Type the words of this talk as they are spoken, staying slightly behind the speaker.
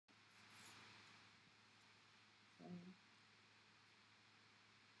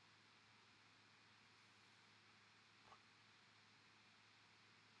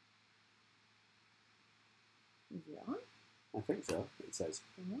Is it on? I think so. It says,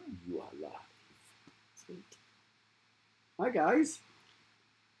 you are live. Sweet. Hi, guys.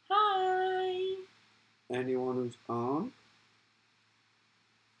 Hi. Anyone who's on?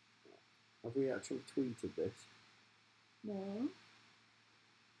 Have we actually tweeted this? No. Do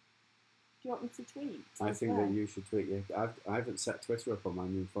you want me to tweet? I think that you should tweet. Yeah, I haven't set Twitter up on my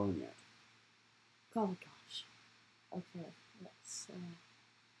new phone yet. Oh gosh. Okay, let's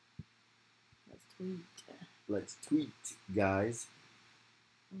tweet. Let's tweet, guys.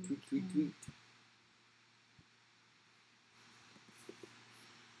 Tweet, tweet, tweet.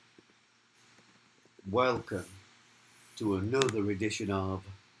 Welcome to another edition of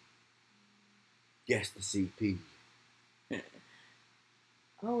Guess the CP.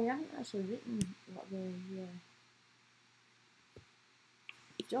 Oh, we haven't actually written what the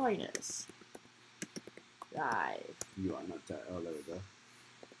join us live. You are not. Oh, there we go.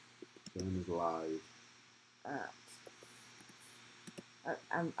 Join us live.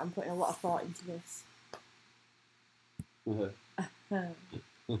 I'm putting a lot of thought into this. I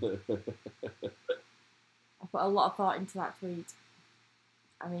put a lot of thought into that tweet.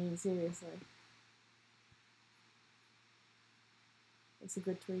 I mean, seriously. It's a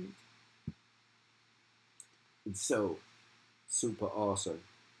good tweet. It's so super awesome.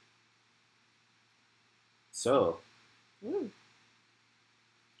 So,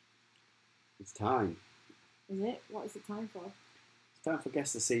 it's time. Is it? What is it time for? It's time for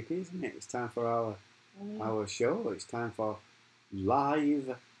Guess the CP, isn't it? It's time for our show. It's time for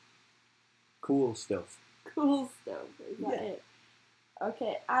live cool stuff. Cool stuff. Is that it?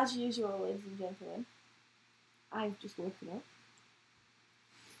 Okay, as usual, ladies and gentlemen, I've just woken up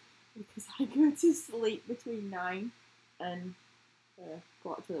because I go to sleep between 9 and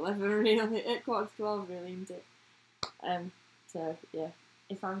quarter to 11, really. 11:15, really, isn't it? So yeah,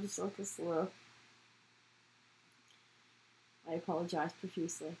 if I'm just a little slow, I apologise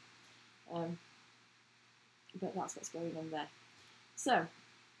profusely. But that's what's going on there. So,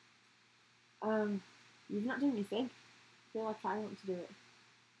 you've not done anything. I feel like I want to do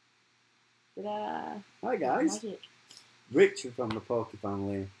it. Hi guys. Magic. Richard from the Poke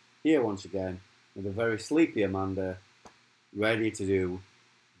family here once again with a very sleepy Amanda, ready to do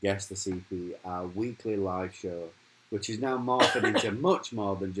Guess the CP, our weekly live show, which is now morphing into much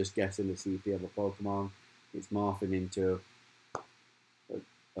more than just guessing the CP of a Pokemon. It's morphing into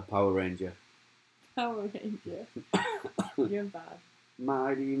a Power Ranger. Power Ranger. You're bad.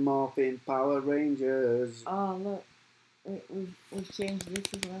 Mighty Morphin Power Rangers. Oh look, we've changed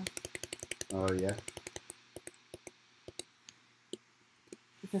this as well. Oh yeah.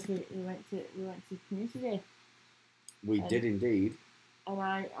 Because we went to Community Day. We did indeed. And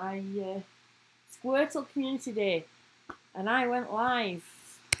I Squirtle Community Day, and I went live,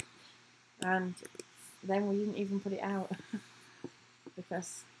 and then we didn't even put it out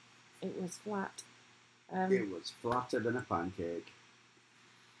because it was flat. It was flatter than a pancake.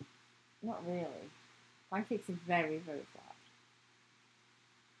 Not really. Pancakes are very, very flat.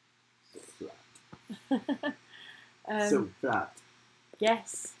 So flat. So flat.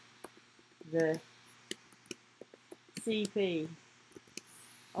 Guess the CP.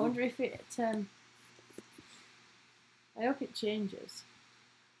 I wonder if it. I hope it changes.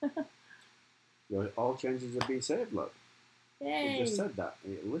 All changes have been saved, look. Yay! It just said that.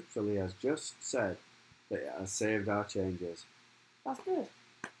 It literally has just said that it has saved our changes. That's good.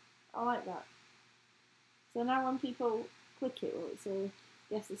 I like that. So now when people click it, will it say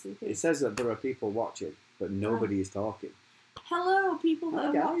Guess the CP? It says that there are people watching, but nobody is talking. Hello, people that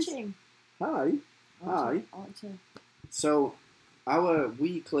are guys. watching. Hi. Hi. So, our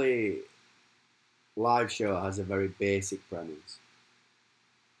weekly live show has a very basic premise.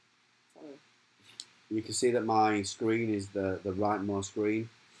 Sorry. You can see that my screen is the rightmost screen.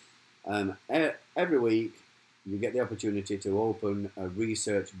 Every week, you get the opportunity to open a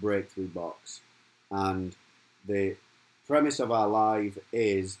research breakthrough box. And the premise of our live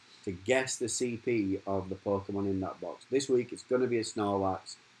is to guess the CP of the Pokemon in that box. This week, it's going to be a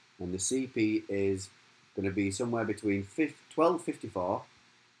Snorlax, and the CP is going to be somewhere between 1254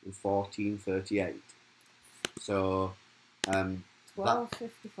 and 1438. So,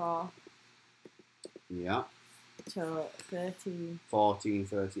 1254. Yeah. To 13.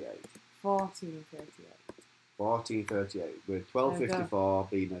 1438. 1438. 1438. With 1254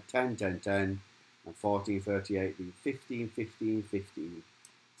 being a 10, 10, 10, and 1438 being 15, 15, 15.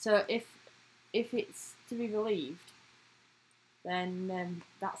 So if it's to be believed, then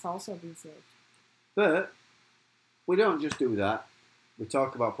that's also been saved. But we don't just do that. We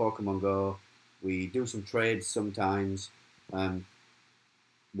talk about Pokemon Go. We do some trades sometimes.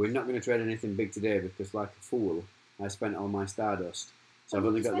 we're not going to trade anything big today because, like a fool, I spent all my Stardust. So I've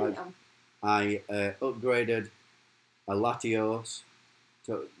only got like I upgraded a Latios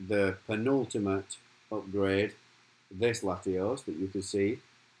to the penultimate upgrade. This Latios that you can see,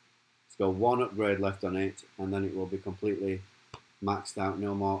 it's got one upgrade left on it, and then it will be completely maxed out.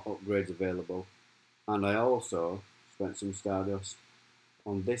 No more upgrades available. And I also spent some Stardust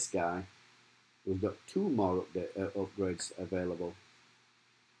on this guy. We've got 2 more upgrades available.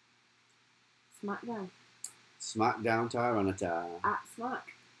 Smackdown. Smackdown Tyranitar. At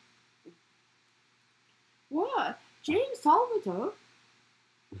Smack. What? James Salvatore?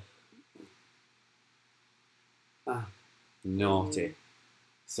 Naughty.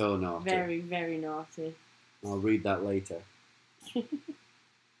 So naughty. Very, very naughty. I'll read that later.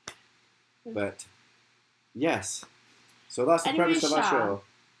 But, yes. So that's the premise of our show.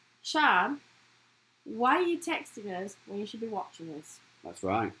 Shan, why are you texting us when you should be watching us? That's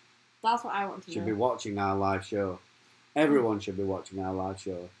right. That's what I want to know. Should be watching our live show. Everyone should be watching our live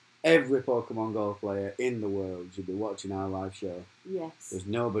show. Every Pokemon Go player in the world should be watching our live show. Yes. There's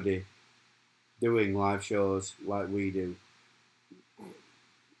nobody doing live shows like we do.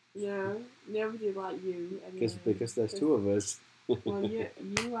 No, nobody like you. Anyway. Because there's 2 of us. Well, you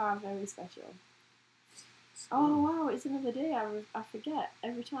are very special. Oh wow, it's another day. I forget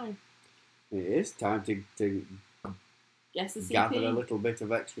every time. It is time to Guess the CP. gather a little bit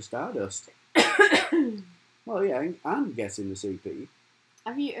of extra Stardust. Well, yeah, I'm guessing the CP.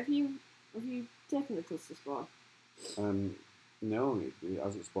 Have you taken the cluster spawn? No, it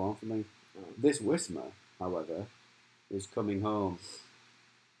hasn't spawned for me. Oh. This Whismer, however, is coming home.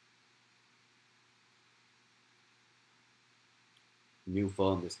 New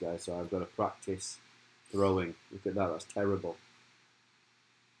phone, this guy, so I've got to practice throwing. Look at that, that's terrible.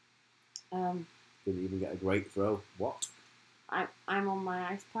 Didn't even get a great throw. What? I'm on my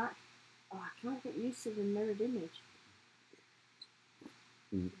ice pack. Oh, I can't get used to the mirrored image.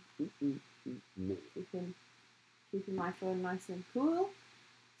 Keeping my phone nice and cool.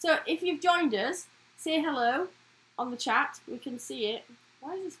 So if you've joined us, say hello on the chat. We can see it.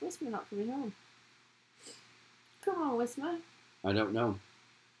 Why is this Whisper not coming home? Come on, Whisper. I don't know.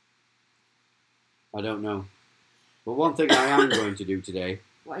 But one thing I am going to do today,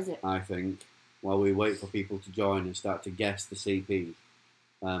 what is it? I think, while we wait for people to join and start to guess the CP,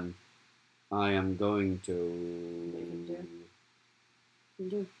 I am going to... We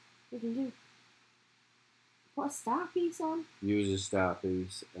can do. Put a star piece on. Use a star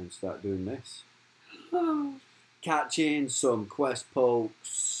piece and start doing this. Catching some quest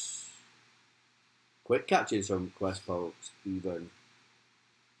pokes. Quick catching some quest pokes, even.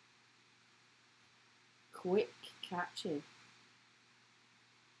 Quick catching.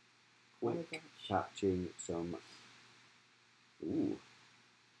 Quick catching some. Ooh.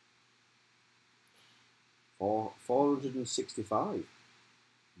 465.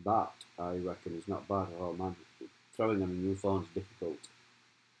 That, I reckon, is not bad at all, man. Throwing on a new phone is difficult.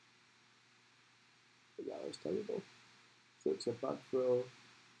 But that was terrible. Such a bad throw.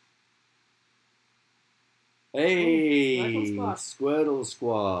 Hey! Squirtle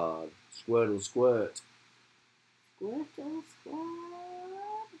Squad. Squirtle Squirt. Squirtle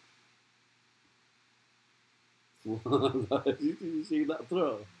Squad. Did you see that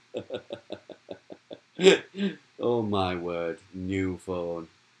throw? Oh my word. New phone.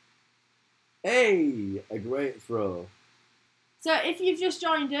 Hey! A great throw. So if you've just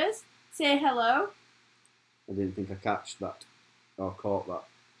joined us, say hello. I didn't think I catched that or caught that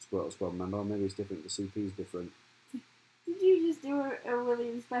Squirtle Squad member. Maybe it's different. The CP's different. Did you just do a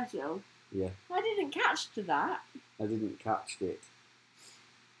William special? Yeah. I didn't catch to that. I didn't catch it.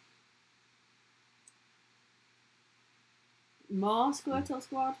 More Squirtle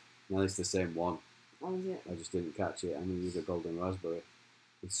Squad? No, it's the same one. What is it? I just didn't catch it. I'm going to use a golden raspberry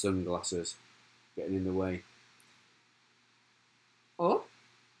with sunglasses getting in the way. Oh?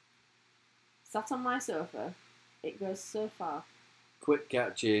 Sat on my sofa. It goes so far. Quick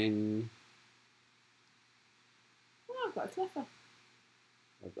catching. Oh, I've got a Cleffer.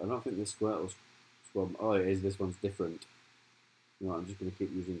 I don't think this Squirtle Squad... Oh, it is. This one's different. You know what, I'm just going to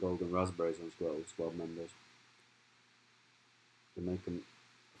keep using golden raspberries on Squirtle Squad members. To make them...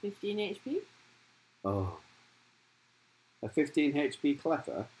 15 HP? Oh. A 15 HP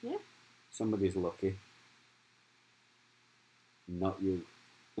Cleffer? Yeah. Somebody's lucky. Not you.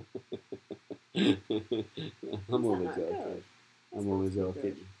 I'm only joking. I'm only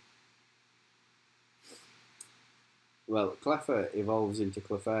joking. Well, Cleffer evolves into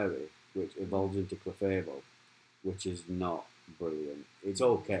Clefairy, which evolves into Clefable, which is not brilliant. It's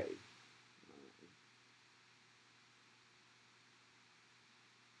okay.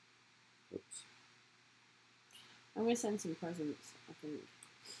 I'm going to send some presents, I think.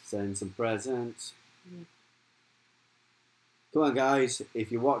 Send some presents. Yeah. Come on, guys.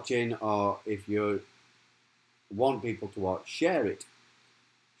 If you're watching or if you want people to watch, share it.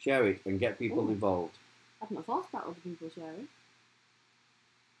 Share it and get people involved. I've not thought about other people sharing.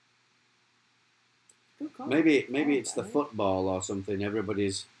 Good call. Maybe it's the football or something.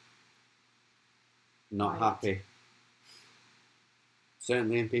 Everybody's not happy.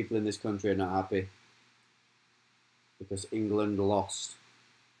 Certainly, people in this country are not happy because England lost.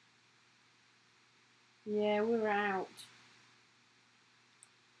 Yeah, we're out.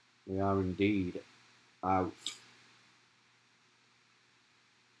 We are indeed out.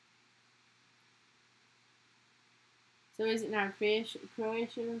 So is it now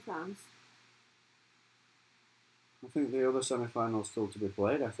Croatia and France? I think the other semi-final is still to be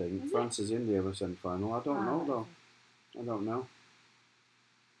played, I think. France is in the other semi-final. I don't know, though. I don't know.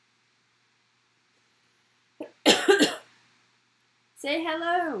 Say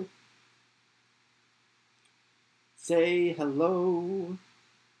hello. Say hello.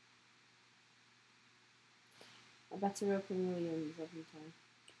 I better open Williams every time.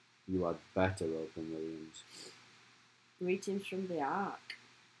 You had better open Williams. Greetings from the Ark.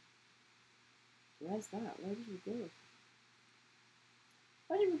 Where's that? Where did we go?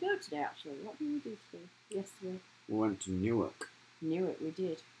 Where did we go today, actually? What did we do today? Yesterday? We went to Newark. Newark, we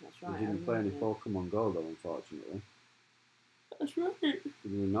did. That's right. We didn't play any Pokemon Go, though, unfortunately. That's right. Did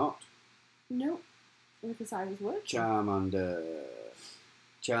we not? No. Because I was working. Charmander.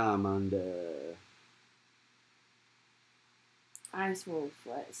 Ice Wolf,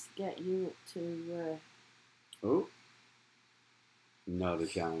 let's get you up to... Oh. No, the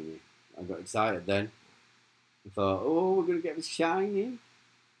shiny. I got excited then. I thought, oh, we're going to get the shiny.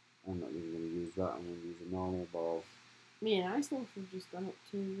 I'm not even going to use that. I'm going to use a normal ball. Me and Ice Wolf have just gone up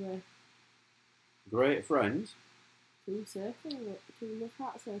to... Great friends. Two love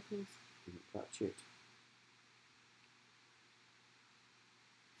heart circles. Didn't catch it.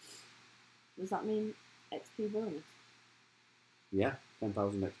 Does that mean XP bonus? Yeah,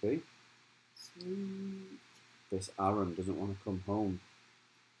 10,000 XP. Sweet. This Aaron doesn't want to come home.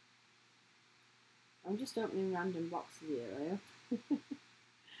 I'm just opening random boxes here, are you?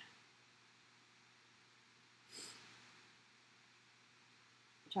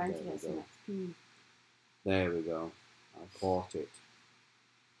 Trying to get some XP. There we go. I caught it.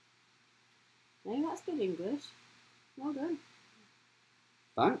 No, that's good English. Well done.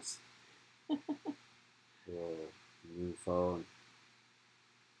 Thanks. Whoa, new phone.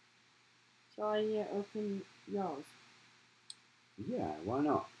 Shall I open yours? Yeah, why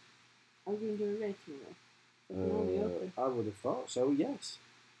not? Are we going to do a rating though? I can only open. I would have thought so, yes.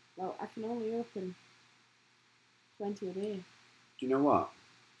 Well, I can only open 20 a day. Do you know what?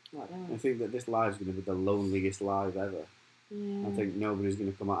 What I think that this live is going to be the loneliest live ever. Yeah. I think nobody's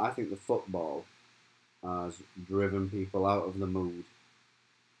going to come out. I think the football has driven people out of the mood.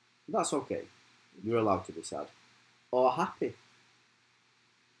 That's okay. You're allowed to be sad. Or happy.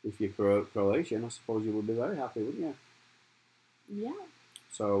 If you're Croatian, I suppose you would be very happy, wouldn't you? Yeah.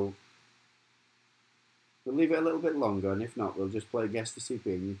 So, we'll leave it a little bit longer, and if not, we'll just play Guess the CP,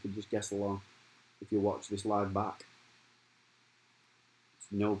 and you can just guess along if you watch this live back.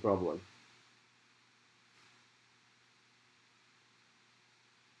 It's no problem.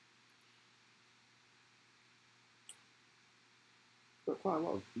 Got quite a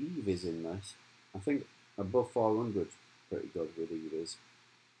lot of EVs in this. I think above 400 's pretty good with EVs.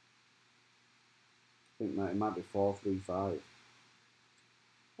 I think that it might be 435.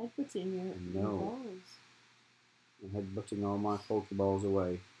 Headbutting your balls. I'm headbutting all my Pokeballs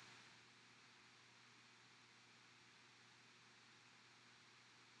away.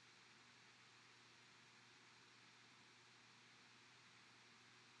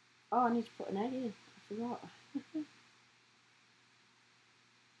 Oh, I need to put an egg in. I forgot.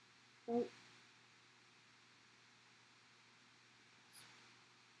 Oh.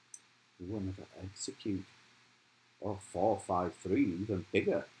 Another execute. Oh, 453, even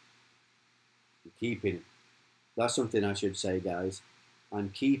bigger. I'm keeping. That's something I should say, guys. I'm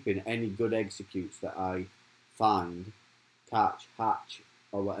keeping any good executes that I find, catch, hatch,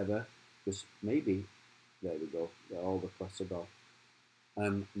 or whatever. Because maybe, there we go. All the quests are gone.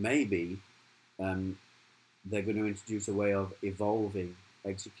 Maybe they're going to introduce a way of evolving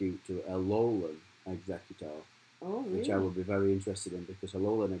execute to a Alolan Executor. Oh, really? Which I would be very interested in, because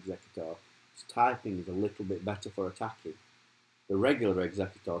Alolan Executor's typing is a little bit better for attacking. The regular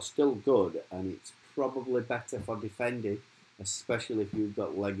Executor is still good, and it's probably better for defending, especially if you've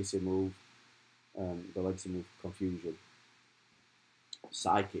got Legacy Move, the Legacy Move Confusion.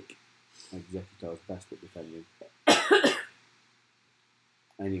 Psychic Executor is best at defending.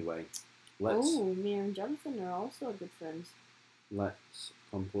 Anyway, Oh, Mia and Jonathan are also good friends. let's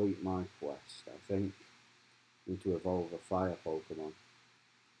complete my quest. I think I need to evolve a fire Pokemon.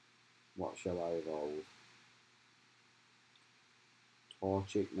 What shall I evolve?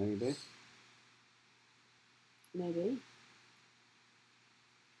 Torchic, maybe? Maybe.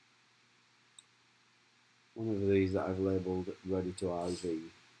 One of these that I've labelled ready to IV.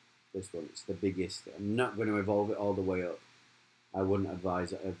 This one, it's the biggest. I'm not going to evolve it all the way up. I wouldn't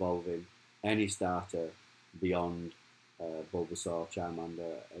advise evolving any starter beyond Bulbasaur,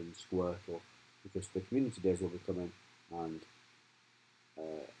 Charmander and Squirtle, because the community days will be coming, and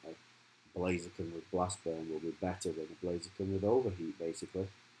a Blaziken with Blast Burn will be better than a Blaziken with Overheat, basically.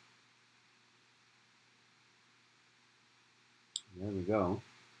 There we go.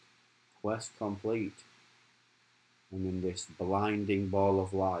 Quest complete. And in this blinding ball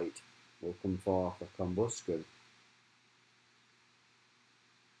of light will come forth a Combustion.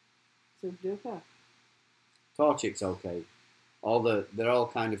 Super duper. Torchic's okay. They're all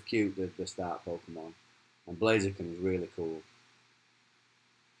kind of cute, the start Pokemon. And Blaziken is really cool.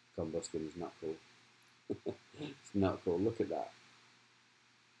 Combustion is not cool. It's not cool. Look at that.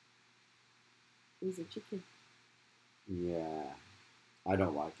 He's a chicken. Yeah. I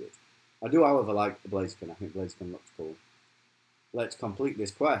don't like it. I do, however, like the Blaziken. I think Blaziken looks cool. Let's complete this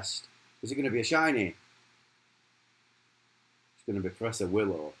quest. Is it going to be a shiny? It's going to be Professor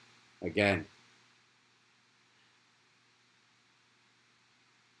Willow. Again.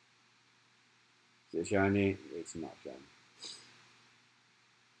 Is it shiny? It's not shiny.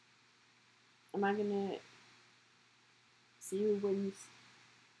 Am I gonna see who wins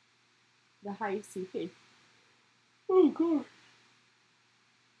the highest CP? Oh god.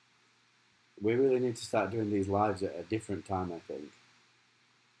 We really need to start doing these lives at a different time, I think.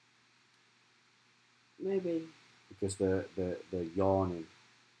 Maybe. Because they're yawning.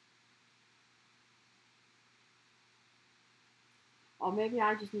 Or maybe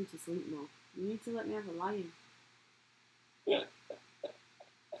I just need to sleep more. You need to let me have a lie-in.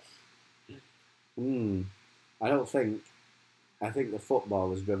 I think the football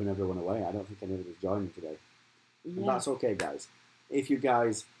has driven everyone away. I don't think anybody's joining today. Yeah. And that's okay, guys. If you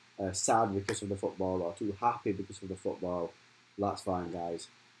guys are sad because of the football or too happy because of the football, that's fine, guys.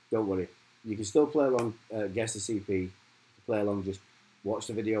 Don't worry. You can still play along, guess the CP. Play along, just watch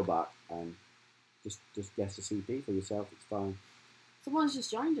the video back and just guess the CP for yourself. It's fine. Someone's just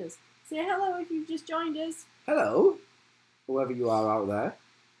joined us. Say hello if you've just joined us. Hello, whoever you are out there.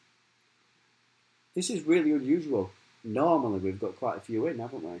 This is really unusual. Normally we've got quite a few in,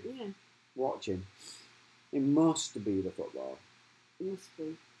 haven't we? Yeah. Watching. It must be the football. It must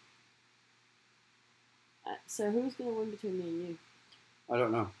be. So who's going to win between me and you? I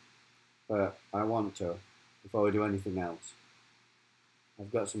don't know. But I want to, before we do anything else.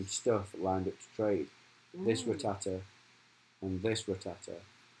 I've got some stuff lined up to trade. Oh. This Rattata and this Rattata.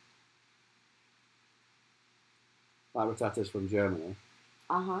 That Rattata's from Germany.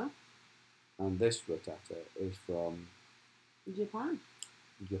 Uh-huh. And this Rattata is from Japan.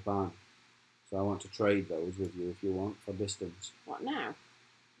 Japan. So I want to trade those with you if you want for distance. What now?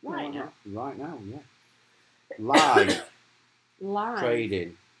 Right now? Right now, yeah. Live. Live.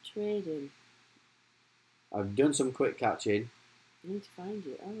 Trading. I've done some quick catching. I need to find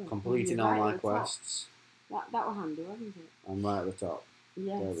you. Oh, completing all my quests. That will handle, hasn't it? I'm right at the top.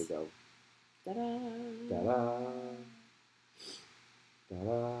 Yes. There we go. Ta-da. Ta-da.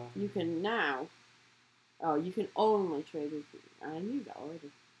 Ta-da. You can now... Oh, you can only trade with... I knew that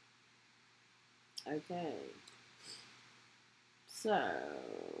already. Okay. So...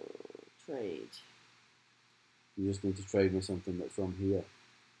 Trade. You just need to trade me something that's from here.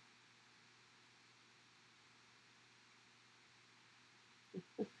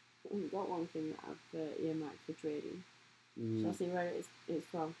 I've got one thing that I've earmarked for trading. Mm. Shall I see where it's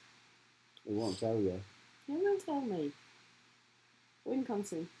from? It won't tell you. It will tell me.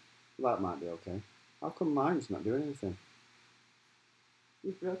 Wisconsin. That might be okay. How come mine's not doing anything?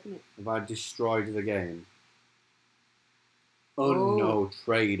 You've broken it. Have I destroyed the game? Oh no,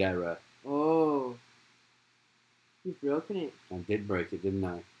 trade error. Oh. You've broken it. I did break it, didn't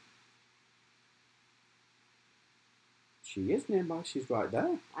I? She is nearby. She's right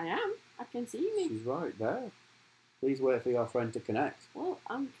there. I am. I can see me. She's right there. Please wait for your friend to connect. Well,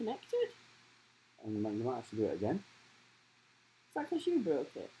 I'm connected. And you might have to do it again. Is that because you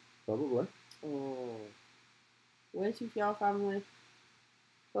broke it? Probably. Oh. Waiting for your family,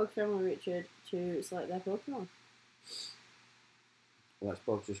 Pokemon Richard, to select their Pokemon. Let's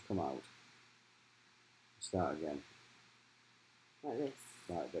both just come out. Start again. Like this.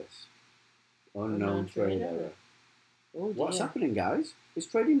 Like this. Unknown trade error. Oh dear. What's happening, guys? Is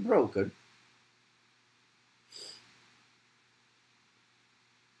trading broken?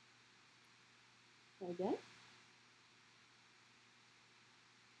 Okay.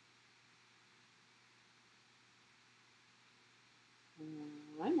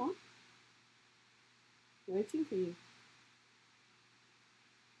 I'm on. Waiting for you.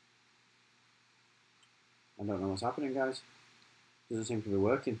 I don't know what's happening, guys. Doesn't seem to be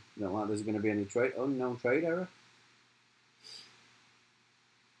working. Don't like there's going to be any unknown trade error.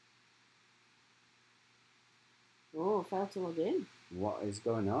 Oh, failed to log in. What is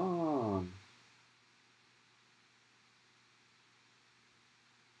going on?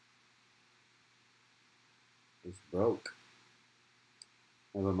 It's broke.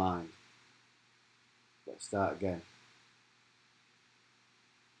 Never mind. Let's start again.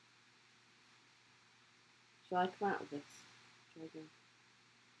 Shall I come out of this? Try again.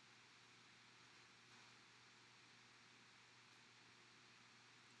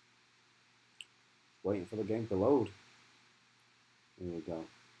 Waiting for the game to load. Here we go.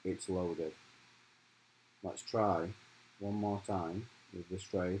 It's loaded. Let's try one more time with this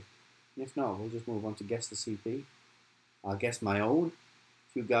trade. And if not, we'll just move on to guess the CP. I'll guess my own.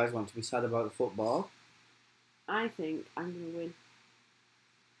 If you guys want to be sad about the football. I think I'm going to win.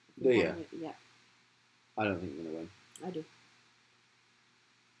 Do you? Yeah. I don't think you're going to win. I do.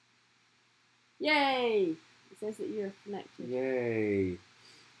 Yay! It says that you're connected. Yay!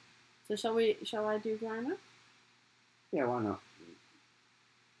 So shall I do Grimer? Yeah, why not?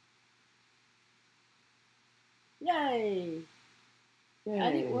 Yay! Yay!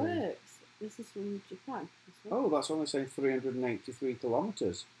 And it works. This is from Japan. Oh, that's only saying 383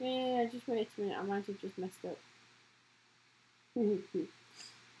 kilometres. Yeah, just wait a minute. I might have just messed up. That's he's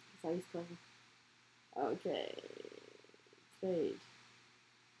clever. Okay. Trade.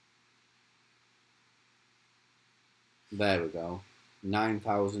 There we go.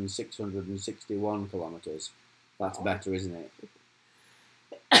 9,661 kilometres. That's better, isn't it?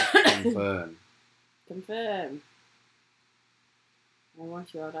 Confirm. Confirm. I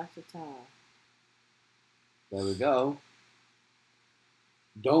want your data tar. There we go.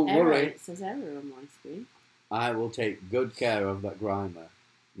 Don't Error. worry. It says error on my screen. I will take good care of that Grimer.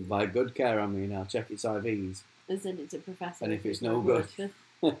 By good care, I mean I'll check its IVs. And send it to Professor. And if it's no good,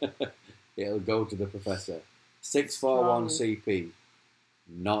 it'll go to the Professor. 641 CP.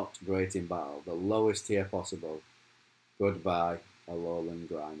 Not great in battle. The lowest tier possible. Goodbye, a lowland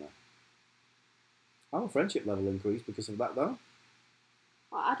Grimer. Our friendship level increased because of that, though.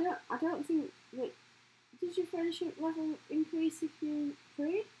 Well, I don't think that. Did your friendship level increase if you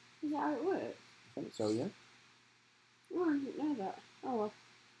prayed? Is that how it works? I think so, yeah. Oh, I didn't know that. Oh well.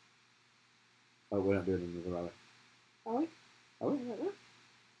 Oh, we're not doing another rally. Are we? Are we? I don't know.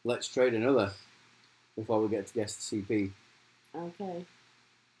 Let's trade another before we get to guess the CP. Okay.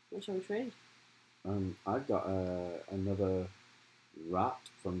 What shall we trade? I've got another rat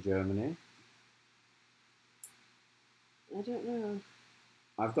from Germany. I don't know.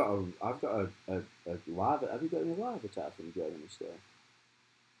 I've got a live. Have you got any live attack from Germany still?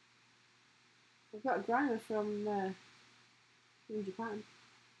 I've got a Grimer from Japan.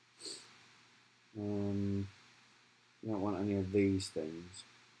 You don't want any of these things.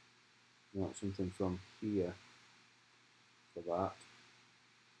 You want something from here for that.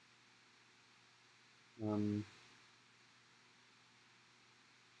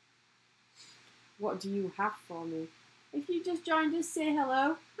 What do you have for me? If you just joined us, say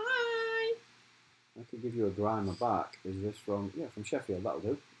hello. Hi! I could give you a Grimer back. Is this from Sheffield? That'll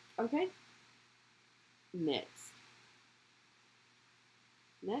do. Okay. Next.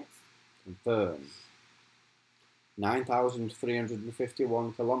 Confirm.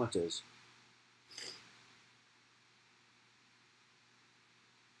 9,351 kilometres.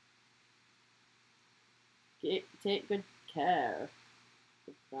 Take good care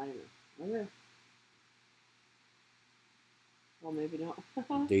of Grimer. Okay. Or maybe not.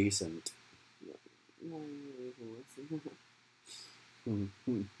 Decent. No, even worse.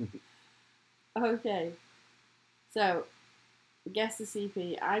 Okay. So, guess the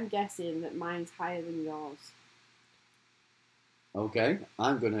CP. I'm guessing that mine's higher than yours. Okay,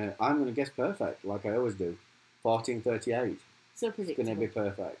 I'm gonna guess perfect, like I always do. 1438. So predictable. It's gonna be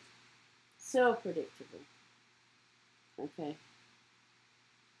perfect. So predictable. Okay.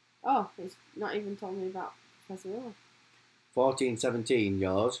 Oh, it's not even told me about Professor Willow. 1417,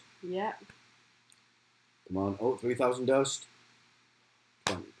 yours. Yeah. Come on. Oh, 3,000 dust.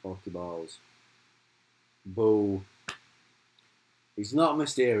 20 Pokeballs. Boo. It's not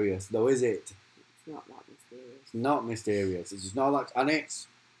mysterious, though, is it? It's not that mysterious. It's not mysterious. It's just not like... And it's...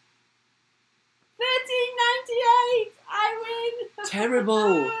 1398! I win.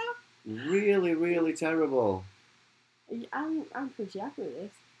 Terrible. Really, really terrible. I'm pretty happy with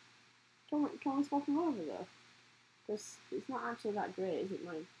this. Can we swap them over though? Because it's not actually that great, is it,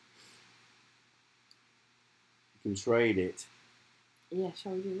 mine? You can trade it. Yeah,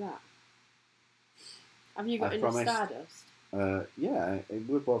 shall we do that? Have you got I enough promised. Stardust? Yeah,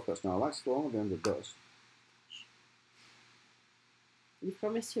 we've both got Snorlax. It'll only be 100 dust. You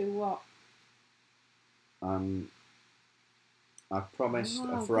promised who what? I promised a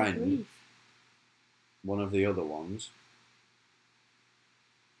Good friend grief. one of the other ones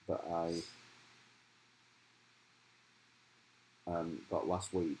that I got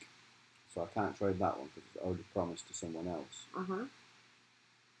last week. So I can't trade that one because it's already promised to someone else.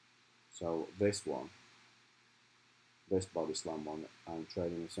 So this one, this Body Slam one, I'm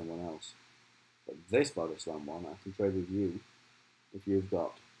trading with someone else. But this Body Slam one, I can trade with you if you've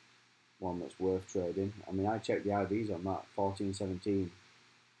got one that's worth trading. I mean, I checked the IVs on that, 14, 17.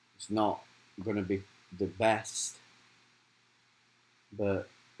 It's not going to be the best, but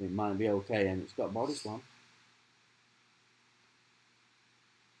it might be okay, and it's got Body Slam.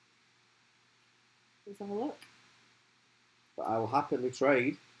 Let's have a look. But I will happily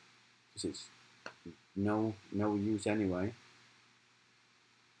trade because it's no use anyway.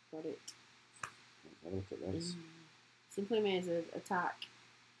 Got it. Let's have a look at this. Simply Amazing attack.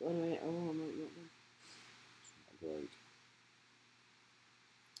 Oh, anyway, I'm not done. It's not great.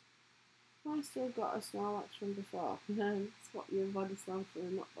 I still got a Snorlax from before. Swap your Body Slam for a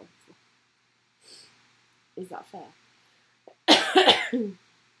not Body Slam. Is that fair?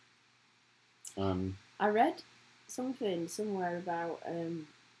 I read something somewhere about.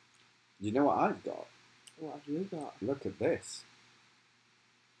 You know what I've got? What have you got? Look at this.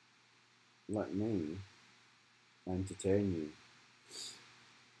 Let me entertain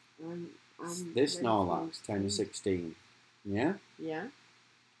you. This Snorlax, 10 to 16. Yeah? Yeah.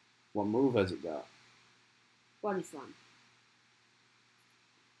 What move has it got? Body Slam.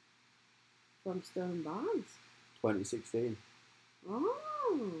 From Stone Barns. 2016. Oh.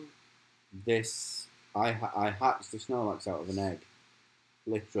 This, I hatched the Snorlax out of an egg.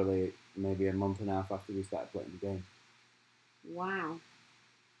 Literally, maybe a month and a half after we started playing the game. Wow.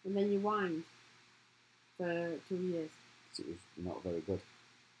 And then you whined for 2 years. It was not very good.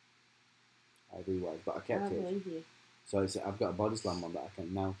 IV-wise, but I kept I it. believe you. So I've got a Body Slam one that I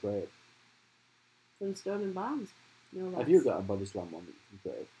can now trade. From Stone and Barns. No less. Have you got a Body Slam one that you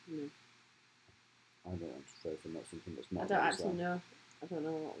can trade? No. I don't want to trade for not something that's not I don't Body actually Slam. know. I don't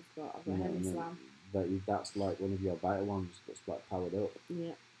know what we've got. I've got Heavy Slam. That's like one of your better ones that's like powered up.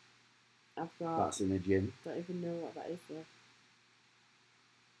 Yeah. I've got. That's in a gym. Don't even know what that is though.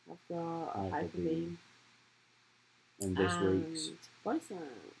 I've got a Hyper Hyper Beam. And this week's. Body Slam.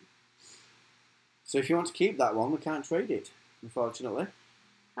 So if you want to keep that one, we can't trade it, unfortunately.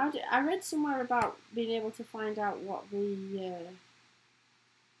 I read somewhere about being able to find out what the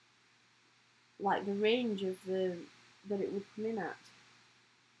like the range of that it would come in at.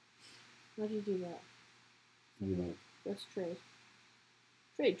 How do you do that? You know. Let's trade.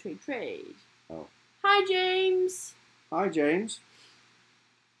 Trade. Oh. Hi, James. Hi, James.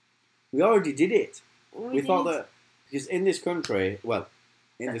 We already did it. We thought that because in this country, the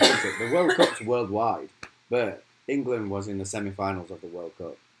World Cup's worldwide, but England was in the semi-finals of the World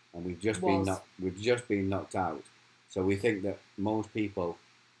Cup, and we've just been knocked out. So we think that most people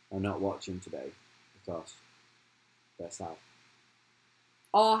are not watching today because they're sad.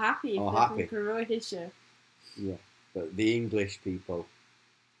 Or happy if Or they're happy. from Croatia. Yeah, but the English people,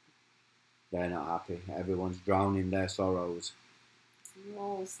 they're not happy. Everyone's drowning their sorrows. We're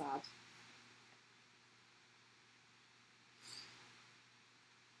all sad.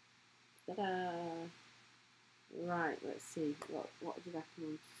 Ta-da! Right, let's see. What did I come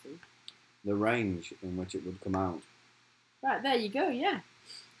on to see? The range in which it would come out. Right, there you go, yeah.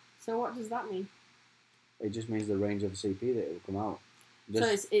 So what does that mean? It just means the range of CP that it will come out.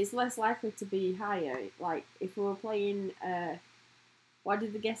 So it's less likely to be higher. Like, if we were playing... what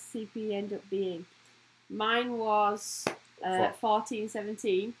did the guest CP end up being? Mine was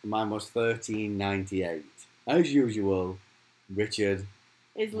 1417. Mine was 1398. As usual, Richard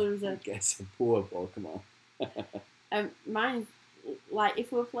Is loser. gets a poor Pokemon. Mine's, like,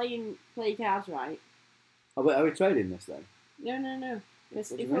 if we were playing play cards right... Are we trading this then? No.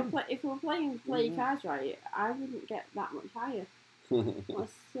 If What we do you mean? were playing play cards right, I wouldn't get that much higher.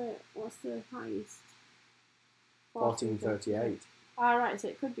 What's the highest? 1438. Alright, so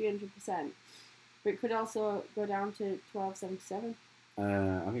it could be 100%. But it could also go down to 1277.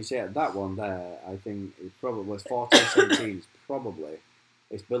 I mean, see, that one there, I think it probably was 1417.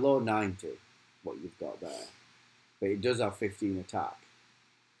 It's below 90, what you've got there. but it does have 15 attack.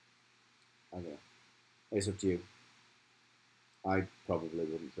 I don't know. It's up to you. I probably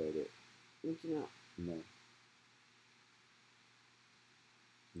wouldn't trade it. Would you not? No.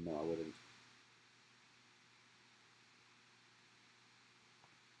 No, I wouldn't.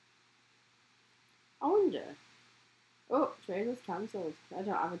 I wonder. Oh, trade was cancelled. I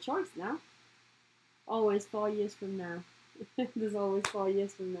don't have a choice now. Always 4 years from now. There's always 4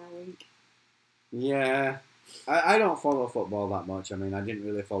 years from now, Wink. Yeah. I don't follow football that much. I mean, I didn't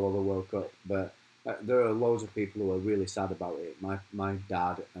really follow the World Cup, but there are loads of people who are really sad about it. My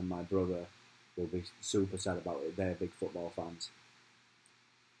dad and my brother will be super sad about it. They're big football fans.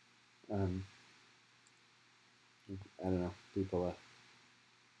 I don't know. People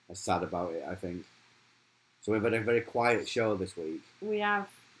are sad about it, I think. So we've had a very quiet show this week. We have.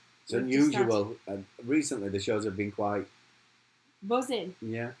 It's unusual. Recently, the shows have been quite buzzing.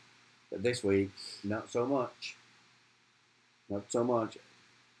 Yeah. But this week, not so much. Not so much.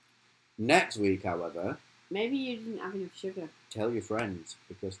 Next week, however... Maybe you didn't have enough sugar. Tell your friends,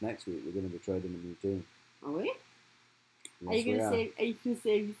 because next week we're going to be trading a Mewtwo. Are we? Yes, are you going to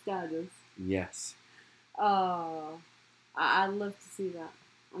save your Stardust? Yes. Oh, I'd love to see that.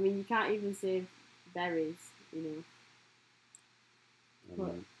 I mean, you can't even save berries, you know.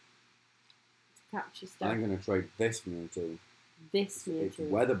 But to capture stuff. I'm going to trade this Mewtwo. This Mewtwo. It's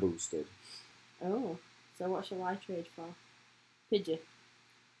weather boosted. Oh, so what shall I trade for? Pidgey.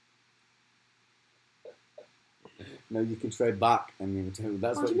 No, you can trade back and Mewtwo.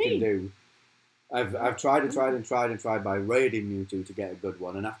 That's what you mean? can do. I've tried by raiding Mewtwo to get a good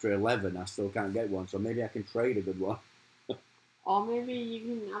one, and after 11 I still can't get one, so maybe I can trade a good one. Or maybe you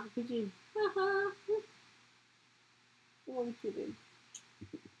can have a Pidgey. I'm kidding.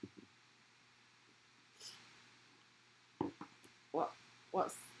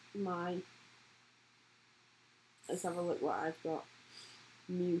 What's my... Let's have a look what I've got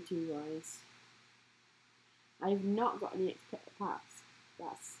Mewtwo-wise. I've not got any packs.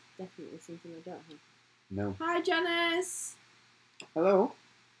 That's definitely something I don't have. No. Hi, Janice! Hello.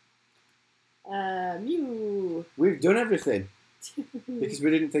 Mew! We've done everything. Because we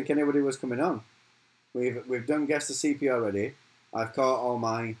didn't think anybody was coming on. We've done Guess the CP already. I've caught all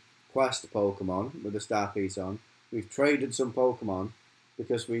my quest Pokemon with the star piece on. We've traded some Pokemon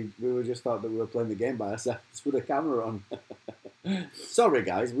because we were just thought that we were playing the game by ourselves with a camera on. Sorry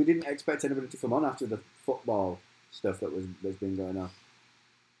guys, we didn't expect anybody to come on after the football stuff that's been going on.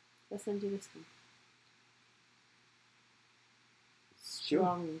 Let's send you this one. Sure.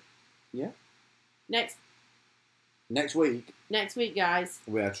 Strong. Yeah. Next week, guys.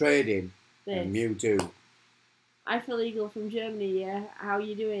 We are trading This. Mewtwo. I feel Eagle from Germany, yeah. How are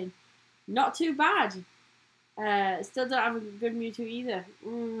you doing? Not too bad. Still don't have a good Mewtwo either.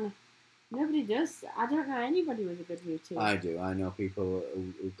 Nobody does. I don't know anybody with a good Mewtwo. I do. I know people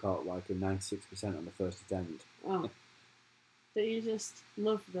who caught like a 96% on the first attempt. Oh. Don't you just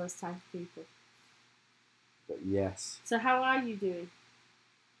love those type of people? But yes. So how are you doing?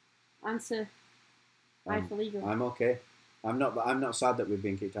 Answer. I feel Eagle. I'm okay. I'm not sad that we've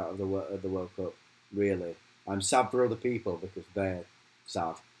been kicked out of the World Cup. Really, I'm sad for other people because they're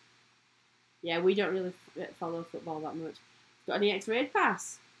sad. Yeah, we don't really follow football that much. Got any X-raid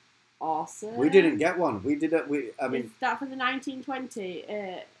pass? Awesome. We didn't get one. We did it. I mean, is that for the 1920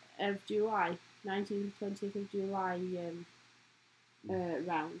 of July? 19th, 20th of July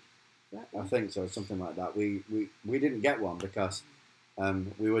round. I think so, something like that. We didn't get one because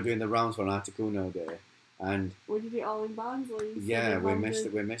we were doing the rounds for an Articuno day, and we did it all in Barnsley. Yeah, we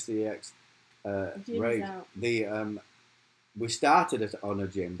missed the EX raid. We started it on a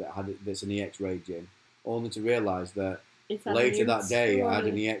gym that's an EX raid gym, only to realise that later that day it had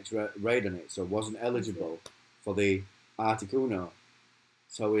an EX raid on it, so it wasn't eligible for the Articuno.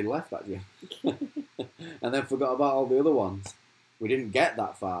 So we left that gym, and then forgot about all the other ones. We didn't get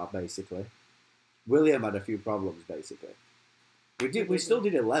that far, basically. William had a few problems, basically. We still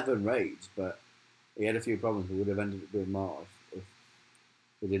did 11 raids, but he had a few problems. We would have ended up doing more if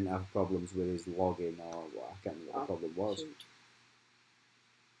we didn't have problems with his login or what. I can't remember what the problem was. Shoot.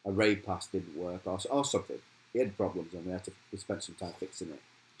 A raid pass didn't work or something. He had problems and we spent some time fixing it.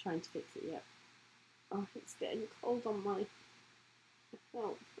 Trying to fix it, yeah. Oh, it's getting cold on my...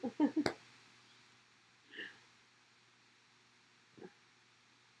 Oh.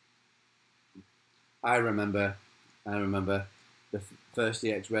 I remember the first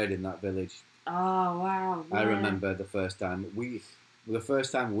EX raid in that village. Oh, wow. Yeah. I remember the first time we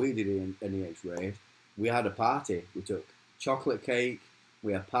did an EX raid, we had a party. We took chocolate cake,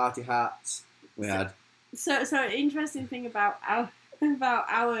 we had party hats, we had... So interesting thing about our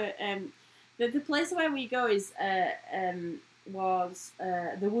The place where we go is was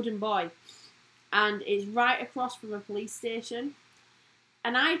the Wooden Boy, and it's right across from a police station.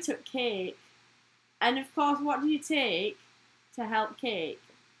 And I took cake, and of course, what do you take to help cake?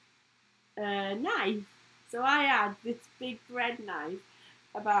 A knife. So I had this big bread knife,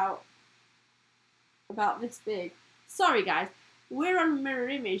 about this big. Sorry, guys. We're on mirror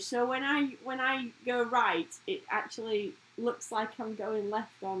image, so when I go right, it actually looks like I'm going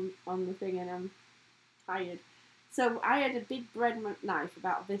left on the thing, and I'm tired. So I had a big bread knife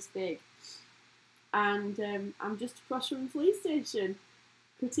about this big, and I'm just across from the police station,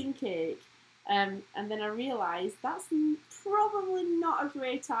 cutting cake, and then I realised that's probably not a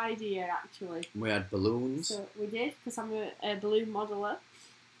great idea, actually. We had balloons. So we did, because I'm a balloon modeler.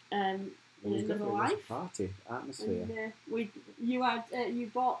 In another life. It was a party atmosphere. And, you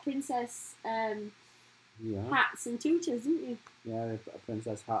bought princess Yeah. hats and tutors, didn't you? Yeah,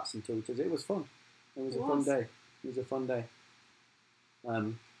 princess hats and tutors. It was fun. It was a fun day. It was a fun day.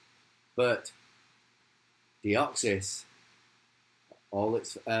 But Deoxys, all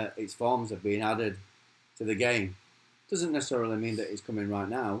its forms have been added to the game. Doesn't necessarily mean that it's coming right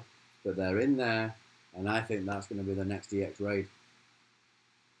now, but they're in there, and I think that's going to be the next EX raid.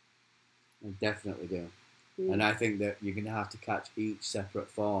 I definitely do. Mm. And I think that you're going to have to catch each separate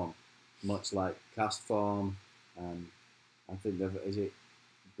form, much like cast form. I think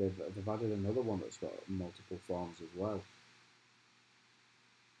they've added another one that's got multiple forms as well.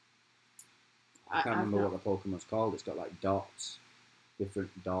 I can't remember what the Pokemon's called. It's got like dots,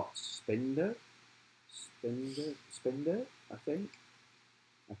 different dots. Spinder, I think.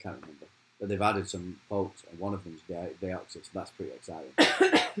 I can't remember. But they've added some pokes, and one of them's Deoxys. That's pretty exciting.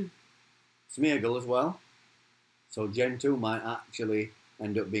 Smeargle as well. So Gen 2 might actually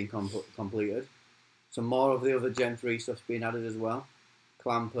end up being completed. Some more of the other Gen 3 stuff's been added as well.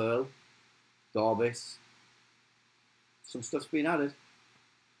 Clamperl, Gorbis. Some stuff's been added.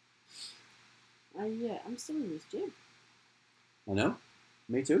 I'm still in this gym. I know.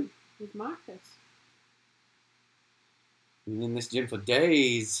 Me too. With Marcus. Been in this gym for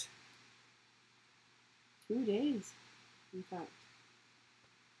days. 2 days, in fact.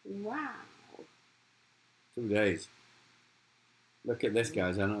 Wow. 2 days. Look at this,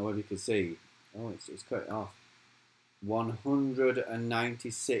 guys. I don't know if you can see. Oh, it's cut it off.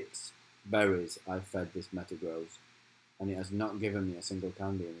 196 berries I've fed this Metagross, and it has not given me a single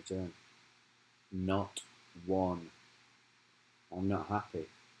candy in return. Not one. I'm not happy.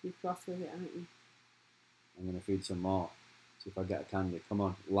 You've crossed with it, haven't you? I'm going to feed some more. See if I get a candy. Come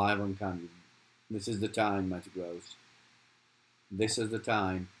on, live on candy. This is the time, Metagross. This is the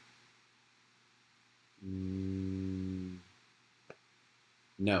time.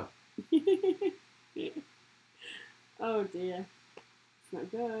 No. Oh dear. It's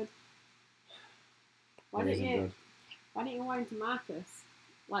not good. Why don't you wine to Marcus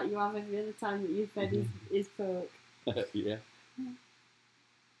like you have every other time that you've fed his Coke? Yeah.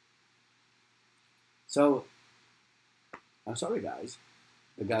 So, I'm sorry, guys.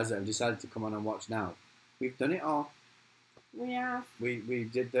 The guys that have decided to come on and watch now. We've done it all. We have. We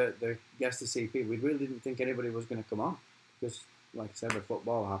did the guest to CP. We really didn't think anybody was going to come on because, like I said, the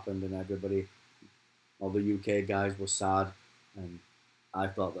football happened and everybody, all the UK guys were sad, and I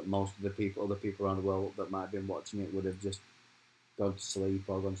thought that most of the people, other people around the world that might have been watching it would have just gone to sleep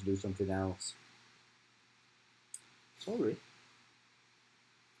or gone to do something else. Sorry.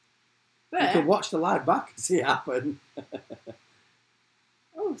 But you can watch the live back and see it happen.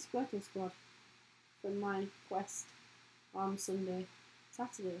 Oh, Squirtle Squad from my quest on Saturday.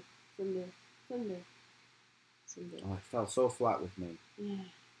 Oh, it fell so flat with me. Yeah.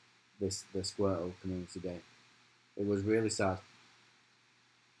 The Squirtle Community Day. It was really sad.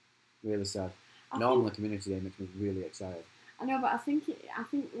 Really sad. Normally, Community Day makes me really excited. I know, but I think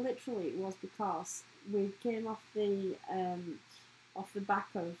literally it was because we came off the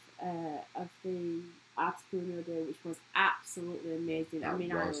back of the Articuno Day, which was absolutely amazing. I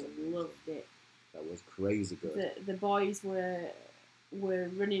loved it. That was crazy good. The boys were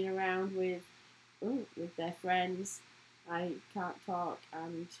running around with their friends. I can't talk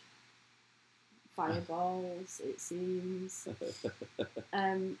and fireballs. It seems.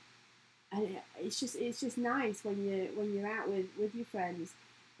 And it's just nice when you're out with your friends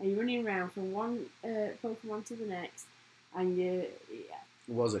and you're running around from one Pokemon to the next, and it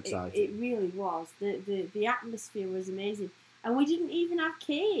was exciting. It really was. The atmosphere was amazing, and we didn't even have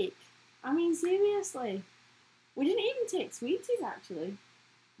cake. I mean, seriously, we didn't even take sweeties. Actually,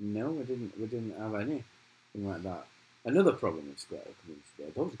 no, we didn't. We didn't have anything like that. Another problem with Squirtle Community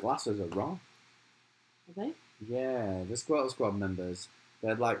Day, those glasses are wrong. Are they? Yeah, the Squirtle Squad members They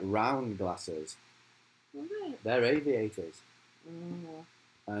had like round glasses. Right. They're aviators. Oh.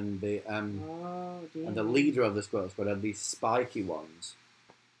 And the Dear. and the leader of the Squirtle Squad had these spiky ones.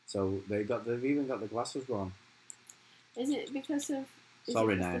 So they've even got the glasses wrong. Is it because of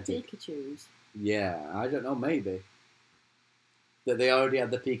Sorry, the Niantic. Pikachus? Yeah, I don't know, maybe. That they already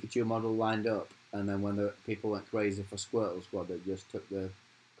had the Pikachu model lined up, and then when the people went crazy for Squirtle Squad, they just took the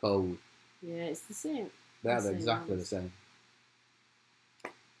code. Yeah, it's the same. They're exactly the same.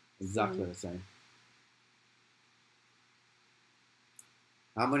 Exactly the same.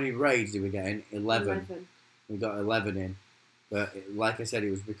 How many raids did we get in? 11. We got 11 in. But like I said,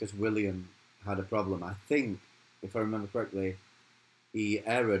 it was because William had a problem. I think, if I remember correctly, he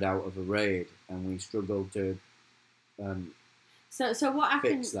errored out of a raid, and we struggled to so what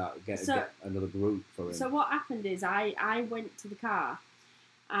happened? Fix that. Get another group for him. So what happened is I went to the car,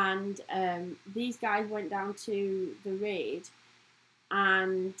 and these guys went down to the raid,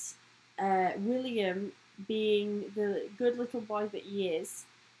 and William, being the good little boy that he is,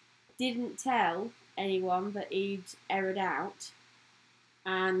 didn't tell anyone that he'd errored out.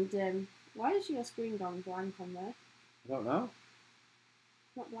 And why is your screen gone blank on there? I don't know.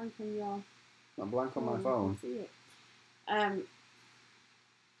 Not blank on your. Not blank on my phone. I see it.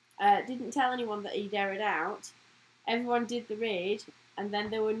 Didn't tell anyone that he'd errored out. Everyone did the raid, and then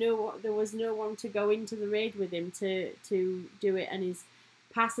there was no one to go into the raid with him to do it, and his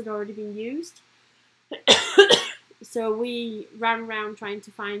pass had already been used. So we ran around trying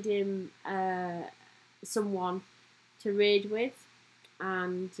to find him someone to raid with,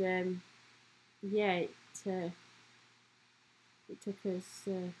 and it took us.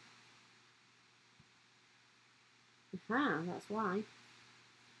 That's why.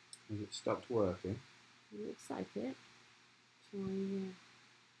 Has it stopped working? It looks like it. So I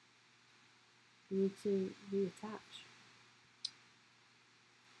need to reattach.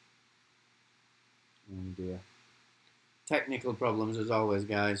 Oh dear. Technical problems as always,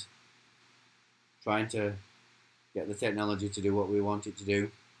 guys. Trying to get the technology to do what we want it to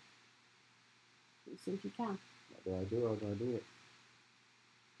do. Let's see if you can. What do I do? How do I do it?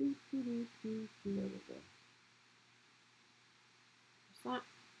 There we go. What's that?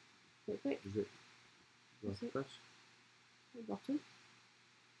 Quick. Is it? Press? The bottom.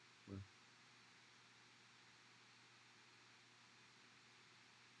 Where?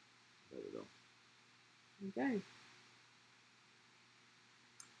 There we go. There you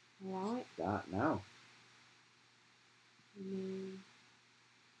go. Allow it. Start now. And then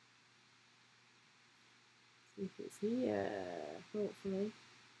see if it's here. Hopefully.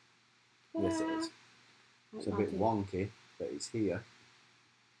 Yes, it is. It's a bit wonky, but it's here.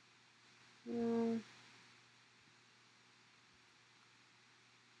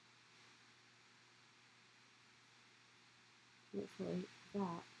 Hopefully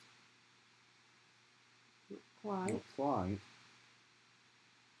that. Not quite. Not quite.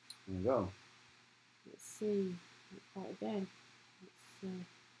 There we go. Let's see. Not quite again. Let's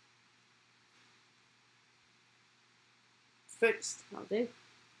Fixed. that'll do.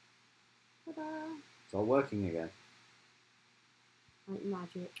 Ta-da! It's all working again. Like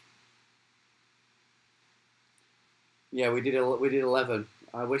magic. Yeah, we did 11.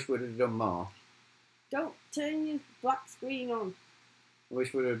 I wish we'd have done more. Don't turn your black screen on. I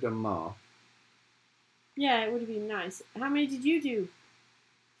wish we'd have done more. Yeah, it would have been nice. How many did you do?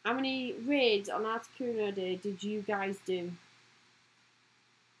 How many raids on Articuno Day did you guys do?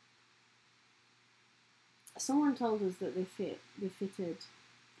 Someone told us that they fitted.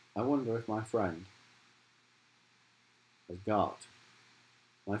 I wonder if my friend has got.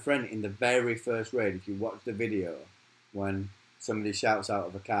 My friend in the very first raid, if you watch the video, when somebody shouts out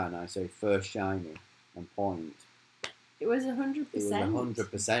of a car and I say first shiny and point. It was 100%. It was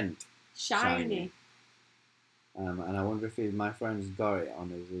 100% shiny. And I wonder if my friend's got it on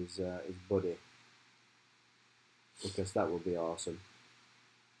his buddy. Because that would be awesome.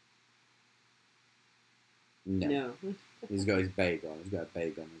 No. He's got his bag on. He's got a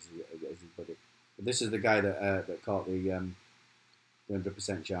bag on as his buddy. But this is the guy that caught the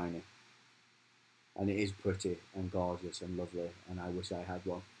 100% shiny. And it is pretty and gorgeous and lovely, and I wish I had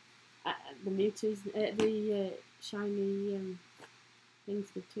one. The Mewtwo's, the shiny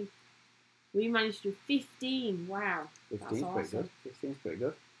thing's good too. We managed to do 15. Wow. 15's that's awesome. pretty good. 15's pretty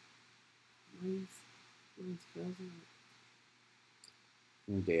good. Mine's frozen.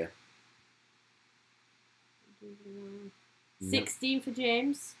 Oh dear. 16 for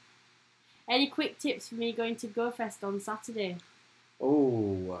James. Any quick tips for me going to Go Fest on Saturday?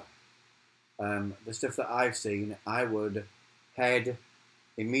 Oh, the stuff that I've seen, I would head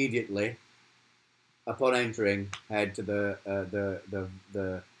immediately Upon entering, head to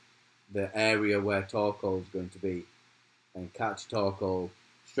the area where Torkoal's going to be, and catch Torkoal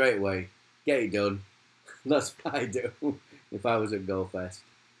straight away. Get it done. That's what I do if I was at GoFest.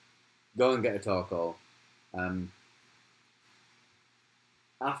 Go and get a Torkoal.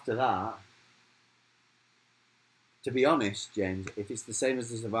 After that, to be honest, James, if it's the same as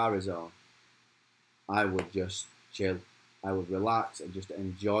the Safari Zone, I would just chill. I would relax and just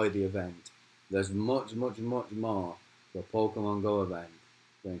enjoy the event. There's much, much, much more to a Pokemon Go event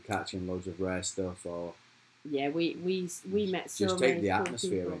than catching loads of rare stuff or. Yeah, we met so just many take the cool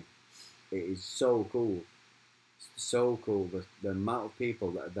atmosphere people. in. It is so cool. It's so cool. The amount of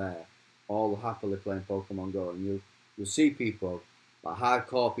people that are there, all happily playing Pokemon Go, and you'll see people, like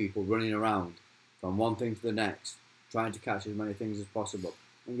hardcore people, running around from one thing to the next, trying to catch as many things as possible.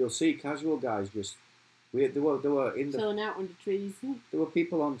 And you'll see casual guys just. There were in the chilling out under trees. There were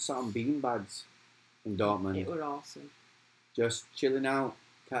people sat on beanbags in Dortmund. It was awesome. Just chilling out,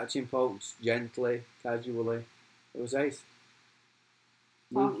 catching pokes gently, casually. It was ace.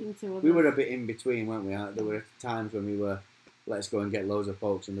 Talking to others. We were a bit in between, weren't we? There were times when we were, let's go and get loads of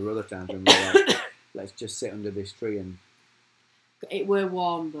pokes, and there were other times when we were like, let's just sit under this tree and. It were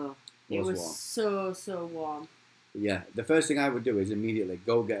warm though. It was warm. so warm. Yeah, the first thing I would do is immediately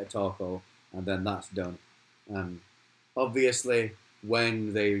go get a Torkoal, and then that's done. Obviously,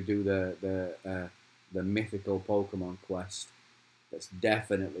 when they do the mythical Pokemon quest, that's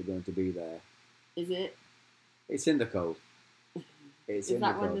definitely going to be there. Is it? It's in the code. It's Is in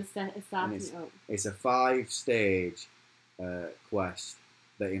that the when code. they're starting it up? It's a 5-stage quest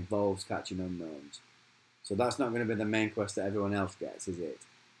that involves catching unknowns. So that's not going to be the main quest that everyone else gets, is it?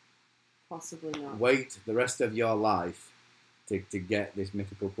 Possibly not. Wait the rest of your life to get this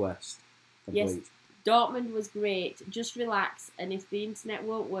mythical quest complete. Yes, Dortmund was great. Just relax, and if the internet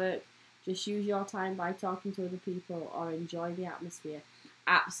won't work, just use your time by talking to other people or enjoy the atmosphere.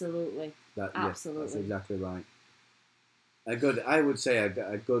 Absolutely. Absolutely. Yes, that's exactly right. I would say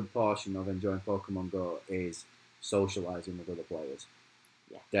a good portion of enjoying Pokemon Go is socialising with other players.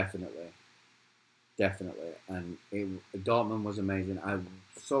 Yeah. Definitely. And Dortmund was amazing. I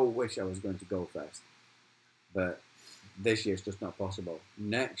so wish I was going to GoFest, but this year it's just not possible.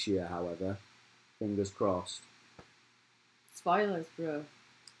 Next year, however, fingers crossed. Spoilers, bro.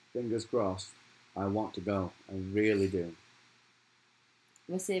 Fingers crossed. I want to go. I really do.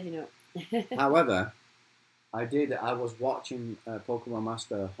 We're saving up. However, I was watching Pokemon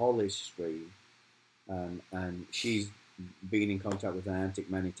Master Holly's stream, and she's been in contact with Niantic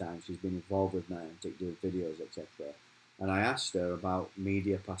many times. She's been involved with Niantic, doing videos, etc. And I asked her about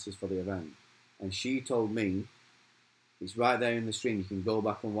media passes for the event, and she told me, it's right there in the stream, you can go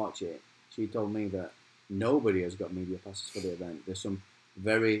back and watch it. She told me that nobody has got media passes for the event. There's some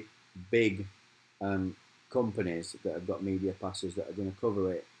very big companies that have got media passes that are going to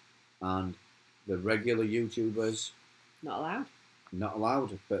cover it, and the regular YouTubers Not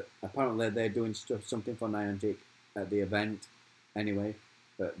allowed, but apparently they're doing something for Niantic at the event anyway,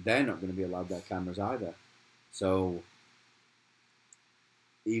 but they're not going to be allowed their cameras either. So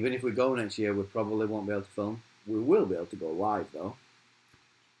even if we go next year, we probably won't be able to film. We will be able to go live though,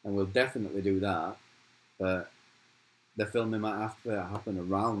 and we'll definitely do that, but the filming might have to happen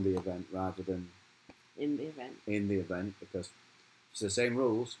around the event rather than in the event, because it's the same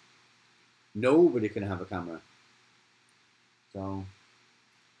rules. Nobody can have a camera. So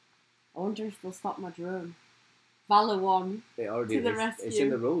I wonder if they'll stop my drone. Valor won. It already to the is. rescue. It's in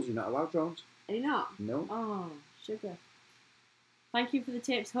the rules. You're not allowed drones. Are you not? No. Oh, sugar. Thank you for the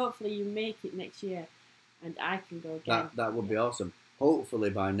tips. Hopefully you make it next year, and I can go again. That would be awesome. Hopefully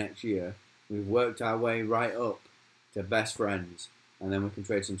by next year we've worked our way right up to best friends, and then we can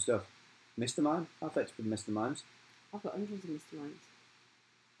trade some stuff. Mr. Mime, I'll fetch for Mr. Mimes. I've got hundreds of Mr. Mimes.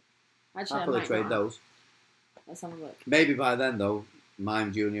 Actually, I'll probably trade those. Let's have a look. Maybe by then though,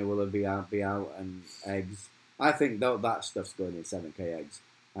 Mime Junior will be out, and eggs. I think though that stuff's going in 7k eggs.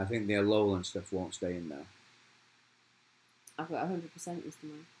 I think the Alolan stuff won't stay in there. I've got 100% Mr.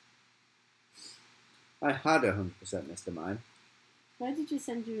 Mime. I had 100% Mr. Mime. Where did you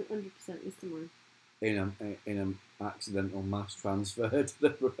send you 100% Mr. Mime? In an accidental mass transfer to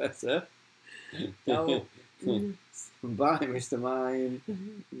the professor. Oh. Bye, Mr. Mime.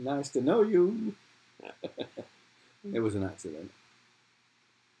 Nice to know you. It was an accident.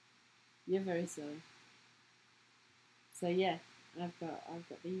 You're very silly. So yeah, I've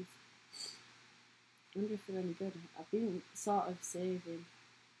got these. I wonder if they're any good. I've been sort of saving.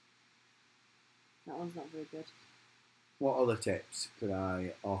 That one's not very good. What other tips could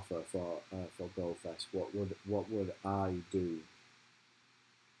I offer for GoFest? What would I do?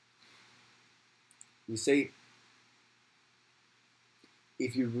 You see,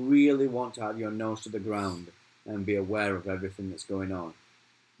 if you really want to have your nose to the ground and be aware of everything that's going on,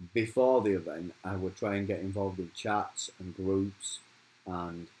 before the event, I would try and get involved in chats and groups,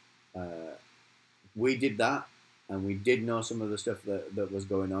 and we did that, and we did know some of the stuff that was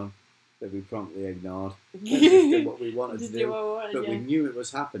going on, that we promptly ignored. And just did what we wanted to do, but we knew it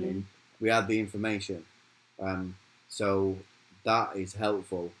was happening. We had the information, so that is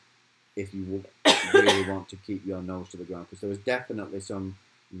helpful if you really want to keep your nose to the ground, because there was definitely some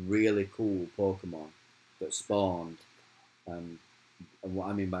really cool Pokemon that spawned. And what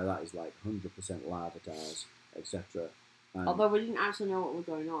I mean by that is like 100% Larvatars, etc. Although we didn't actually know what was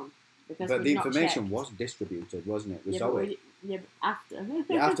going on. But the information was distributed, wasn't it? We saw it. But after.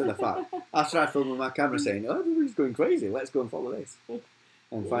 Yeah, after the fact. After I filmed with my camera saying, oh, everybody's going crazy, let's go and follow this.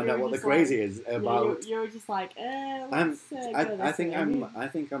 And find out what the crazy is about. You're just like, I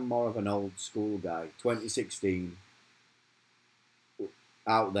think I'm more of an old school guy. 2016,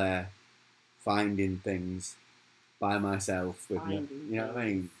 out there, finding things by myself with me. You know what I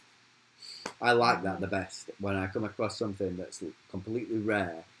mean? I like that the best. When I come across something that's completely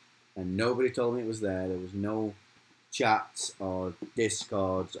rare, and nobody told me it was there. There was no chats or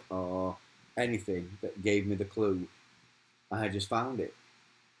discords or anything that gave me the clue. I just found it.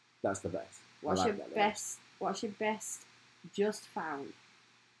 That's the best. What's your best just found?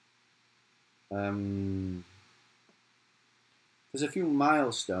 There's a few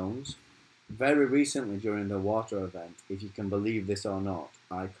milestones. Very recently during the water event, if you can believe this or not,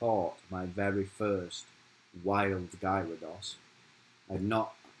 I caught my very first wild Gyarados. I've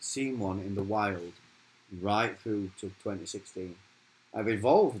not seen one in the wild right through to 2016. I've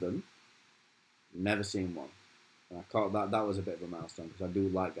evolved them, never seen one. And I caught that. That was a bit of a milestone because I do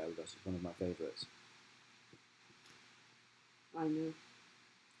like Gyarados. It's one of my favourites. I know.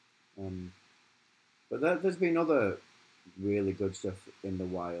 But there's been other really good stuff in the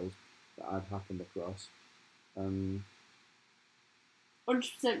wild that I've happened across. 100%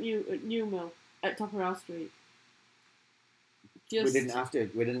 new mill at Top of our Street. We didn't have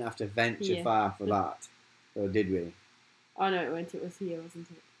to venture far for that, or did we? Oh no, it was here, wasn't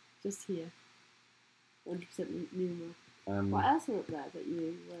it? Just here. 100% new mill. What else were up there that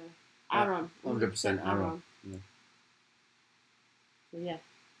you Aaron? 100% Aaron. Yeah. So yeah.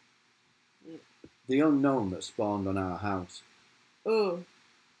 The unknown that spawned on our house. Oh.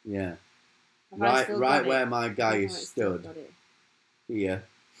 Yeah. Right where my guy stood. Here.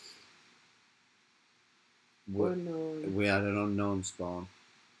 We had an unknown spawn.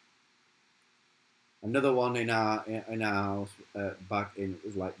 Another one in our house back in, it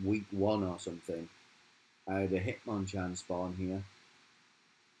was like week 1 or something. I had a Hitmonchan spawn here.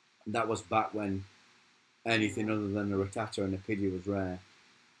 And that was back when anything other than a Rattata and a Pidgey was rare. I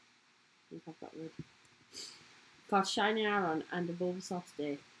think I've got rid. Got Shiny Aaron and a Bulbasaur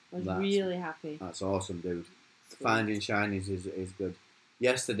today. I was really happy. That's awesome, dude. Finding shinies is good.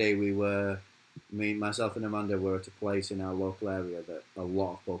 Yesterday myself and Amanda were at a place in our local area that a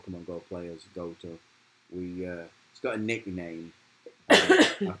lot of Pokemon Go players go to. It's got a nickname.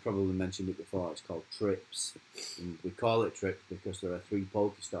 I've probably mentioned it before. It's called Trips. And we call it Trips because there are 3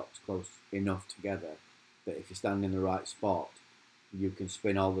 Pokestops close enough together that if you stand in the right spot, you can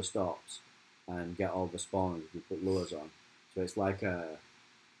spin all the stops and get all the spawners if you put lures on. So it's like a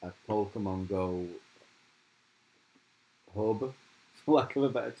Pokemon Go hub, for lack of a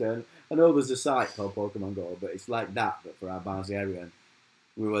better term. I know there's a site called Pokemon Go, but it's like that, but for our Barnsley area. And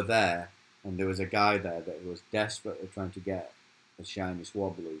we were there, and there was a guy there that was desperately trying to get a shiny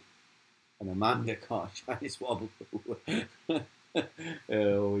Swablu. And Amanda caught a shiny Swablu.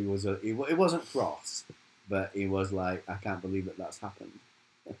 It wasn't cross, but he was like, I can't believe that's happened.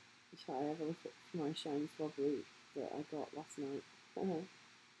 Shall I have a look at my shiny Swablu that I got last night?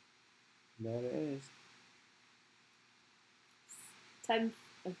 There it is. 10th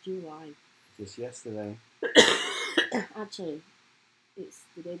of July. Just yesterday. Actually, it's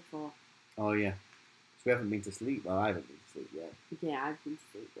the day before. Oh yeah. So we haven't been to sleep. Well, I haven't been to sleep yet. Yeah, I've been to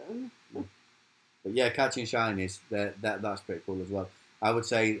sleep though. But yeah, catching shinies, that's pretty cool as well. I would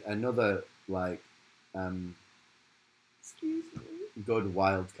say another Excuse me. Good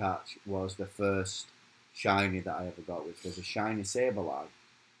wild catch was the first shiny that I ever got, which was a shiny Sableye.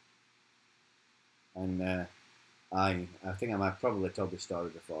 And I think I might have probably told this story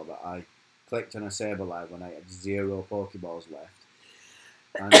before, but I clicked on a Sableye when I had 0 Pokeballs left.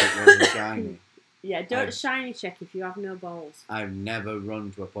 And it was a shiny. Yeah, don't shiny check if you have no balls. I've never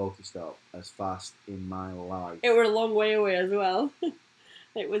run to a Pokestop as fast in my life. It were a long way away as well.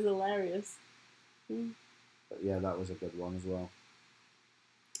 It was hilarious. But yeah, that was a good one as well.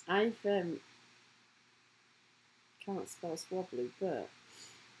 I've can't spell Swabbly, but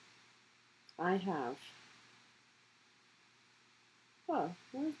I have. Oh,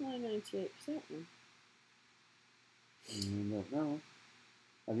 where's my 98% then? I don't know.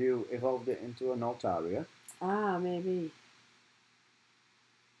 Have you evolved it into an Altaria? Ah, maybe.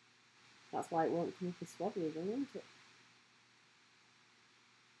 That's why it won't come up as Swabbly, then, won't it?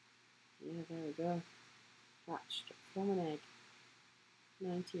 Yeah, there we go. Hatched from an egg.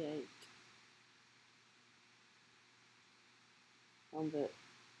 98. On the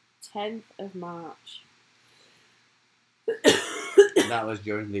 10th of March. That was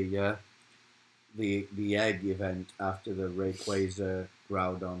during the egg event after the Rayquaza,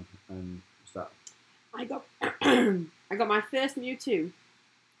 Groudon, and what's that? I got my first Mewtwo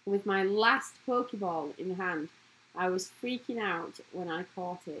with my last Pokeball in hand. I was freaking out when I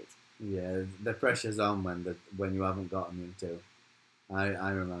caught it. Yeah, the pressure's on when you haven't got a Mewtwo.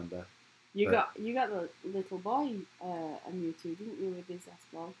 I remember. You got the little boy a Mewtwo, didn't you, with his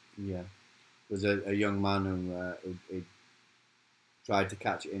last ball? Yeah, there was a young man who tried to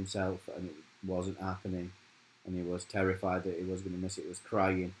catch it himself and it wasn't happening, and he was terrified that he was going to miss it. He was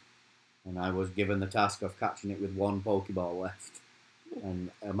crying, and I was given the task of catching it with one Pokeball left,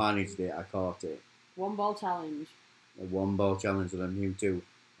 and I managed it. I caught it. 1 ball challenge. A 1 ball challenge with a Mewtwo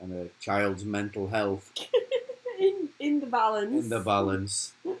and a child's mental health in the balance. in the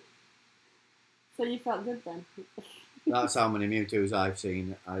balance. So you felt good then? That's how many Mewtwo's I've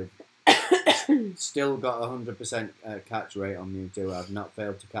seen. I've still got 100% catch rate on Mewtwo. I've not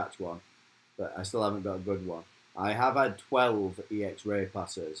failed to catch one, but I still haven't got a good one. I have had 12 EX Ray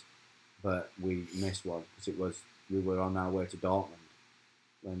passes, but we missed one because we were on our way to Dortmund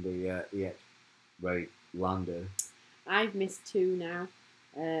when the EX Ray landed. I've missed 2 now.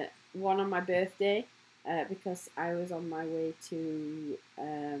 One on my birthday because I was on my way to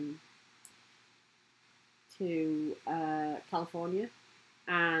California,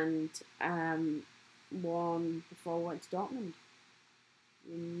 and one before I went to Dortmund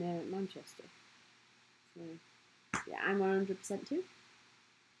in Manchester. So yeah, I'm 100% too.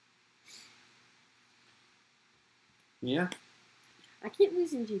 Yeah. I keep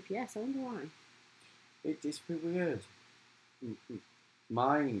losing GPS. I wonder why. It's a bit weird.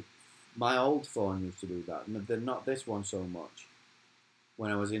 My old phone used to do that. Not this one so much.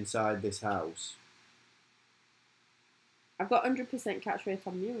 When I was inside this house. I've got 100% catch rate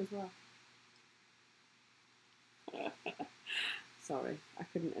on Mew as well. Sorry, I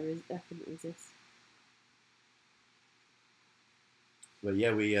couldn't resist. But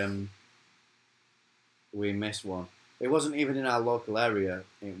yeah, we missed one. It wasn't even in our local area.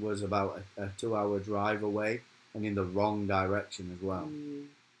 It was about a 2-hour drive away and in the wrong direction as well.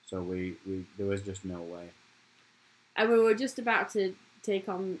 So there was just no way. And we were just about to take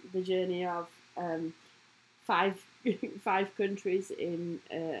on the journey of 5 countries in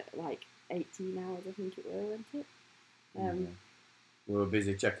like 18 hours, I think it were, wasn't it? We were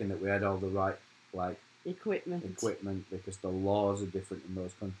busy checking that we had all the right equipment because the laws are different in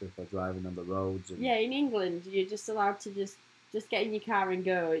those countries for driving on the roads. And yeah, in England you're just allowed to just get in your car and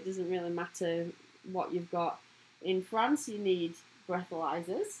go. It doesn't really matter what you've got. In France you need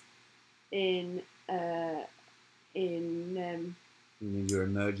breathalyzers. You need your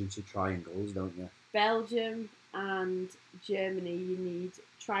emergency triangles, don't you? Belgium and Germany you need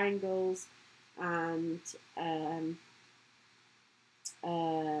triangles and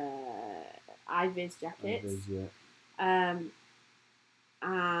IVIS jackets. IVIS, yeah.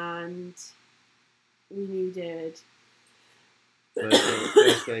 And we needed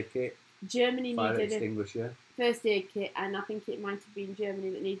first aid kit. Germany fire needed extinguisher. A first aid kit, and I think it might have been Germany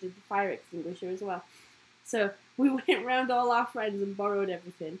that needed the fire extinguisher as well. So we went round all our friends and borrowed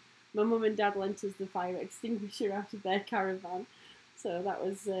everything. My mum and dad lent us the fire extinguisher out of their caravan, so that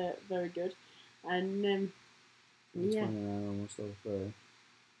was very good. And yeah.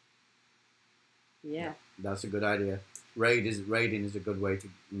 Yeah. That's a good idea. Raiding is a good way to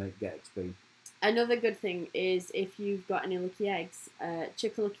get XP. Another good thing is if you've got any lucky eggs,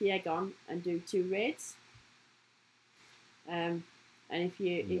 chuck a lucky egg on and do 2 raids. And if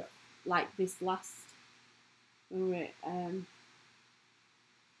like this last week,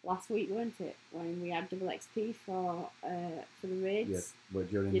 weren't it, when we had double XP for the raids? Yes, but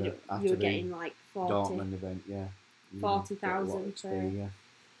during you were getting like 40 Dortmund event, yeah, 40,000. Yeah.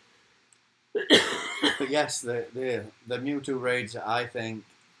 But yes, the Mewtwo raids, I think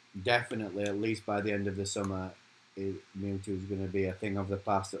definitely at least by the end of the summer, Mewtwo is going to be a thing of the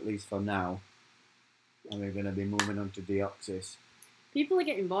past, at least for now. And we're going to be moving on to Deoxys. People are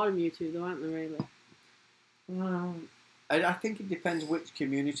getting bored of Mewtwo though, aren't they, really? I think it depends which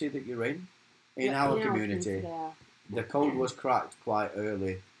community that you're in. In our community, the code was cracked quite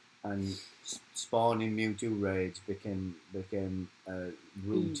early, and spawning Mewtwo raids became a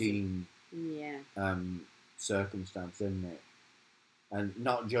routine Yeah. circumstance, didn't it? And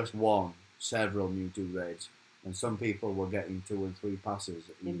not just one, several Mewtwo raids, and some people were getting 2 and 3 passes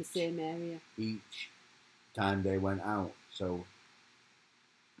In the same area. each time they went out. So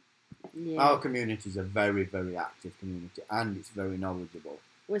Yeah. our community is a very, very active community, and it's very knowledgeable.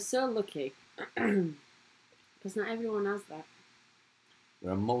 We're so lucky because not everyone has that.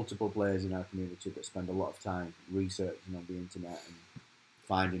 There are multiple players in our community that spend a lot of time researching on the internet and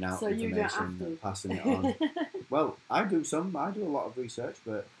finding out So you don't information have to. and passing it on. Well, I do some. I do a lot of research,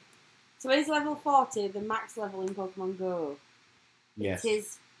 but So is level 40 the max level in Pokemon Go? yes, It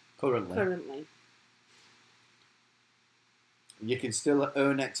is currently. You can still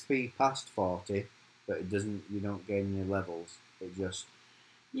earn XP past 40, but it doesn't. You don't gain any levels. It just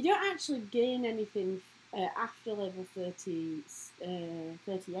You don't actually gain anything after level 30,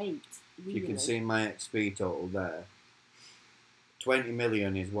 38. Really. you can see my XP total there. 20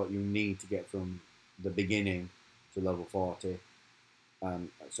 million is what you need to get from the beginning to level 40.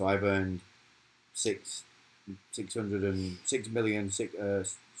 So I've earned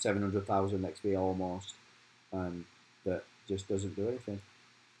 6,700,000 XP almost. That just doesn't do anything.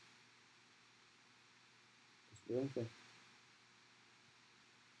 Doesn't do anything.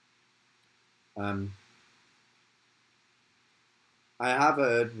 I have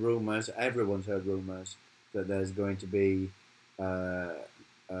heard rumours, everyone's heard rumours, that there's going to be a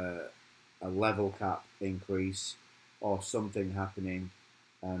level cap increase or something happening.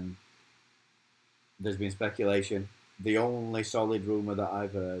 There's been speculation. The only solid rumour that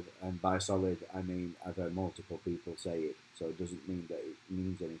I've heard, and by solid I mean I've heard multiple people say it, so it doesn't mean that it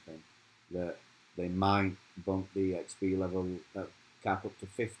means anything, that they might bump the XP level cap up to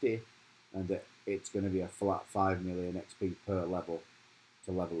 50, and that it's going to be a flat 5 million XP per level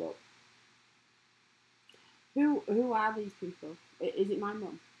to level up. Who are these people? Is it my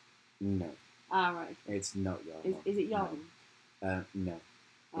mum? No, Ah, right. it's not your mum. Is it your No. mum? No.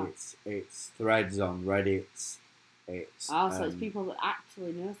 Oh. It's threads on Reddit. It's Oh, so it's people that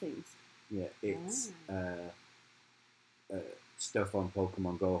actually know things. Yeah, it's stuff on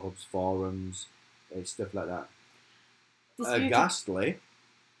Pokemon Go Hub's forums. It's stuff like that. Ghastly.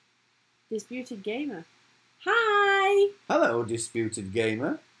 Disputed Gamer. Hi! Hello, Disputed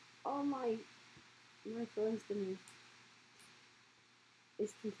Gamer. Oh my phone's gonna...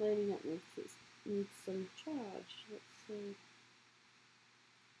 It's complaining at me because it needs some charge. Let's see.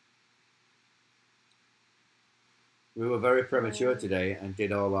 We were very premature today and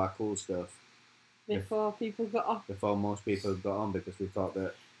did all our cool stuff Before people got off. before most people got on, because we thought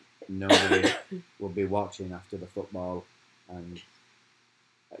that nobody would be watching after the football and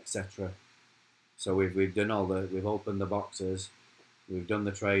etc. So we've done we've opened the boxes, we've done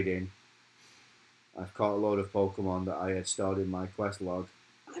the trading. I've caught a load of Pokemon that I had stored in my quest log.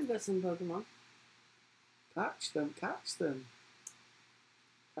 I've got some Pokemon. Catch them, catch them.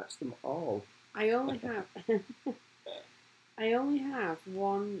 Catch them all. I only have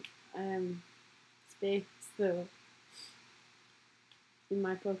one space though in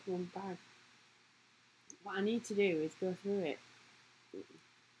my Pokemon bag. What I need to do is go through it.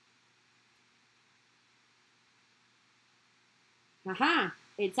 Haha!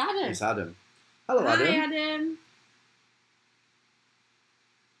 It's Adam. It's Adam. Hello, Hi, Adam. Adam.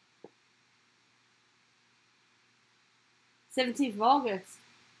 17th of August.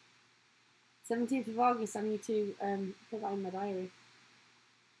 17th of August, I need to put that in my diary.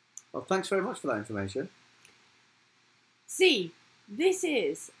 Well, thanks very much for that information. See, this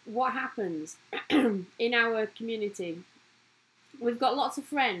is what happens in our community. We've got lots of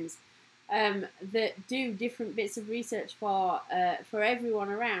friends that do different bits of research for everyone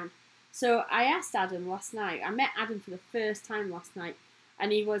around. So I asked Adam last night. I met Adam for the first time last night,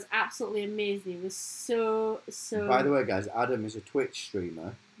 and he was absolutely amazing. He was so. By the way, guys, Adam is a Twitch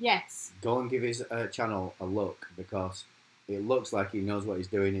streamer. Yes. Go and give his channel a look, because it looks like he knows what he's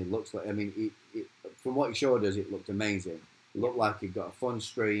doing. It looks like, from what he showed us, it looked amazing. It looked like he got a fun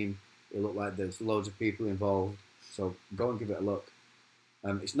stream. It looked like there's loads of people involved. So go and give it a look.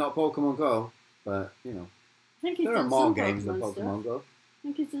 It's not Pokemon Go, but I think he's there are done more some games than Pokemon Pokemon stuff. Go. I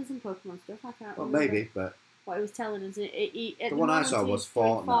think he's done some Pokemon stuff. I can't Well, remember maybe, but what he was telling us. the one I saw was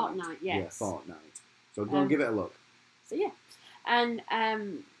Fortnite. Fortnite, yes. Yeah, Fortnite. So go and give it a look. So yeah, and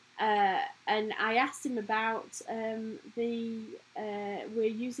I asked him about we're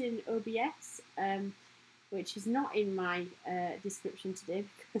using OBS, which is not in my description today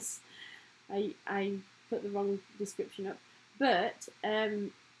because I put the wrong description up. But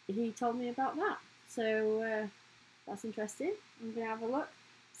he told me about that. So that's interesting. I'm going to have a look.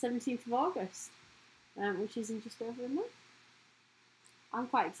 17th of August, which is in just over a month. I'm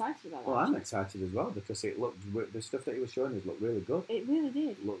quite excited about that. Well, I'm excited as well because it looked the stuff that he was showing us looked really good. It really did.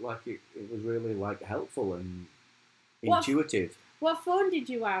 It looked like it was really like helpful and intuitive. What phone did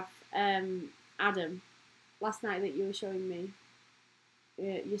you have, Adam, last night that you were showing me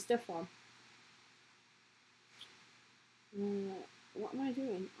your stuff on? What am I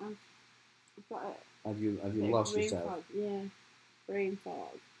doing? I've got a. Have you lost brain yourself? Fog. Yeah, brain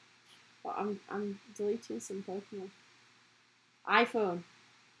fog. But I'm deleting some Pokemon. iPhone.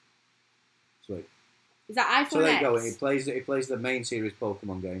 Sweet. Is that iPhone So there X? you go. He plays the main series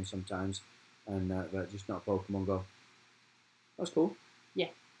Pokemon games sometimes, and but just not Pokemon Go. That's cool. Yeah.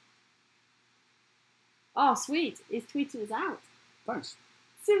 Oh, sweet! He's tweeting us out. Thanks.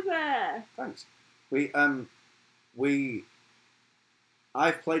 Super. Thanks.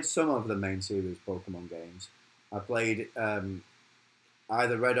 I've played some of the main series Pokemon games. I played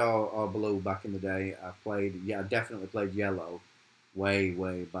either Red or Blue back in the day. I definitely played Yellow way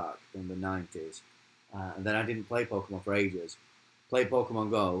back in the 90s. And then I didn't play Pokemon for ages. Played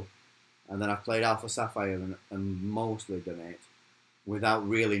Pokemon Go, and then I played Alpha Sapphire and mostly done it without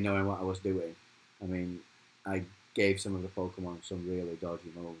really knowing what I was doing. I mean, I gave some of the Pokemon some really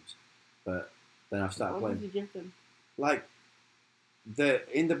dodgy moves, but then I've started playing. What did you give them? Like,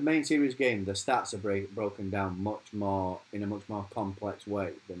 in the main series game, the stats are broken down in a much more complex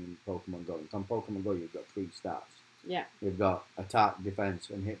way than in Pokemon Go. In Pokemon Go, you've got 3 stats. Yeah. You've got attack, defense,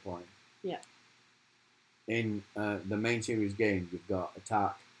 and hit point. Yeah. In the main series game, you've got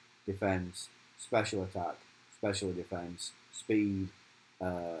attack, defense, special attack, special defense, speed,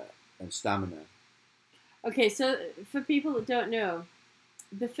 and stamina. Okay, so for people that don't know,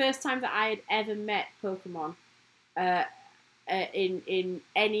 the first time that I had ever met Pokemon, in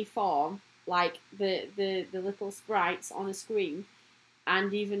any form, like the little sprites on a screen,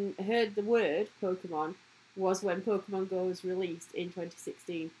 and even heard the word Pokemon, was when Pokemon Go was released in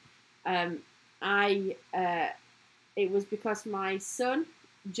 2016. It was because my son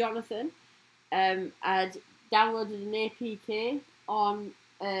Jonathan had downloaded an APK on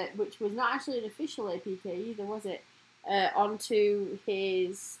which was not actually an official APK either, was it? Onto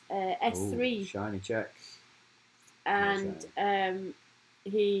his S3. Ooh, shiny check. And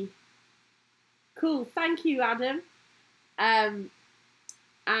cool, thank you, Adam. And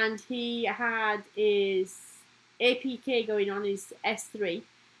he had his APK going on his S3,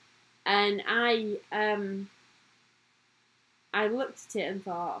 and I looked at it and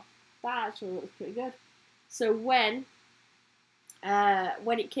thought that actually looks pretty good. So when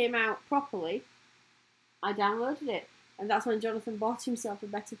it came out properly, I downloaded it, and that's when Jonathan bought himself a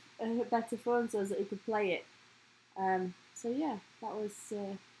better phone so that he could play it. So yeah, that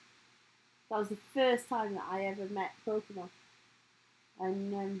was the first time that I ever met Pokemon.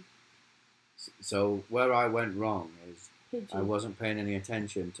 And so where I went wrong is Pidgey. I wasn't paying any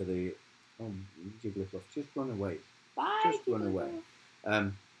attention to the Jigglypuff. Just run away. Bye, Just run away.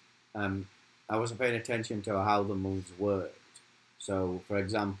 I wasn't paying attention to how the moves worked. So, for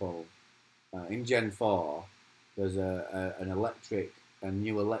example, in Gen 4, there's a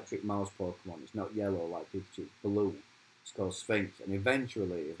new electric mouse Pokemon. It's not yellow like Pikachu, it's blue. It's called Sphinx, and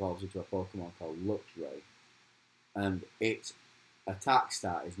eventually evolves into a Pokemon called Luxray. And its attack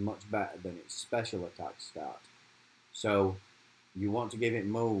stat is much better than its special attack stat. So, you want to give it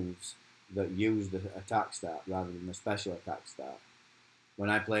moves that use the attack stat rather than the special attack stat. When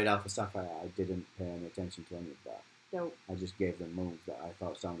I played Alpha Sapphire, I didn't pay any attention to any of that. Dope. I just gave them moves that I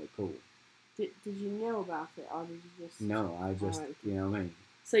thought sounded cool. Did you know about it, or did you just... No, I just, you know what I mean?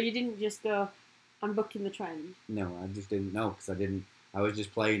 So you didn't just go, I'm bucking the trend? No, I just didn't know, because I was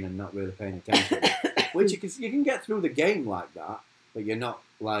just playing and not really paying attention. Which you can get through the game like that, but you're not,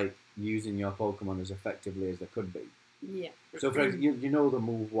 like, using your Pokemon as effectively as they could be. Yeah. So, for example, you know the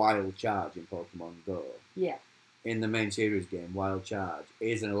move Wild Charge in Pokemon Go? Yeah. In the main series game, Wild Charge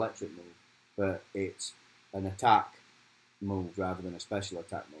is an electric move, but it's an attack move rather than a special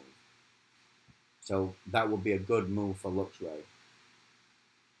attack move. So that would be a good move for Luxray,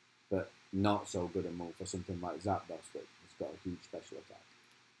 but not so good a move for something like Zapdos that has got a huge special attack.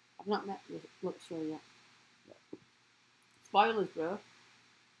 I've not met Luxray yet. Yeah. Spoilers, bro.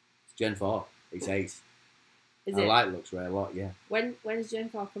 It's Gen 4. It's ace. Is I it? like Luxray a lot, yeah. When's Gen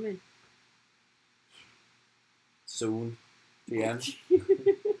 4 coming? Soon. TM.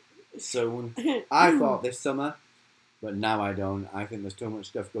 Soon. I thought this summer, but now I don't. I think there's too much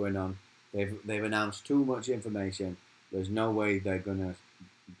stuff going on. They've announced too much information. There's no way they're gonna.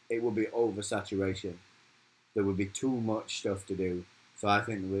 It would be oversaturation. There would be too much stuff to do. So I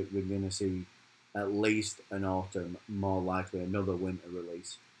think we're gonna see at least an autumn, more likely another winter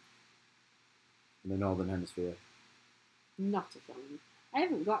release in the Northern Hemisphere. Not a shiny. I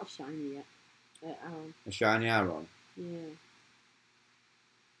haven't got a shiny yet. A shiny Aron. Yeah.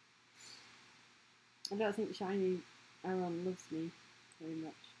 I don't think shiny Aron loves me very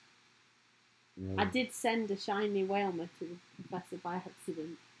much. Yeah. I did send a shiny Whalmer to the professor by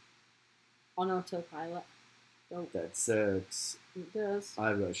accident on autopilot. That sucks. It does.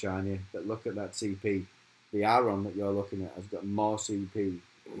 I've got a shiny, but look at that CP. The Aron that you're looking at has got more CP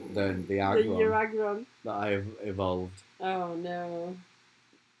than the Agron The Uragron. that I have evolved. Oh no.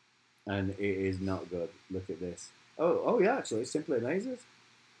 And it is not good. Look at this. Oh yeah, actually, it's simply amazing.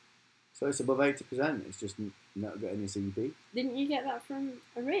 So it's above 80%. It's just not got any CP. Didn't you get that from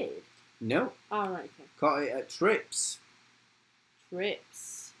a raid? No. Oh, right, okay. Caught it at Trips.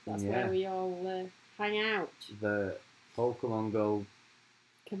 Trips. That's Yeah. where we all hang out. The Pokemon Go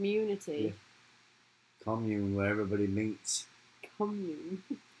Community. commune where everybody meets. Commune.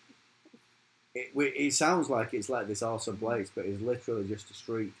 It sounds like it's like this awesome place, but it's literally just a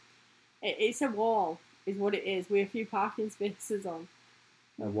street. It's a wall, is what it is, with a few parking spaces on.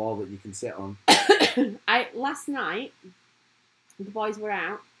 A wall that you can sit on. Last night, the boys were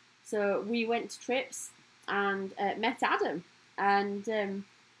out, so we went to Trips and met Adam, and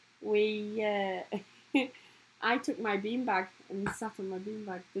I took my beanbag and sat on my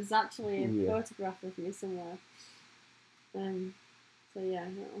beanbag. There's actually a photograph of me somewhere. So yeah,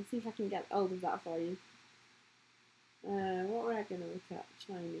 I'll see if I can get hold of that for you. What were I going to look at?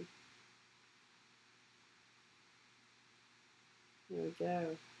 Shiny. Here we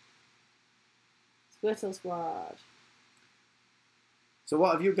go. Squirtle Squad. So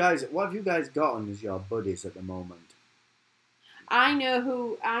what have you guys gotten as your buddies at the moment? I know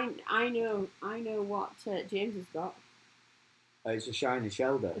who I know what James has got. It's a shiny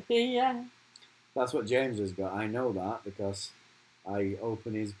Shelder. Yeah. That's what James has got. I know that because I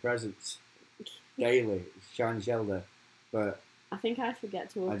open his presents daily. Shiny Shelder. But I think I forget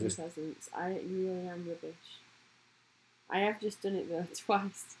to open presents. I really am rubbish. I have just done it though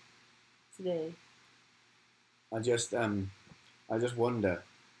twice today. I just wonder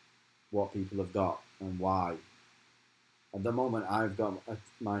what people have got and why. At the moment, I've got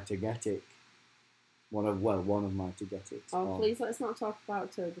my Togetic. One of my Togetics. Oh, please let's not talk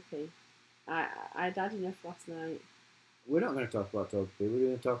about Togepi. I had enough last night. We're not going to talk about Togepi. We're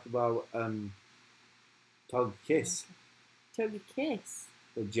going to talk about Togekiss. Togekiss.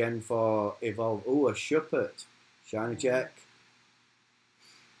 The Gen 4 Evolve. Oh, a Shuppet. Shiny check.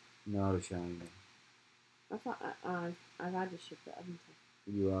 Not a shiny. I thought I've had a Shuppet, haven't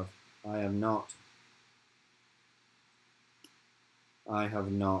I? You have. I have not. I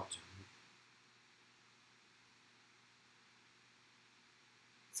have not.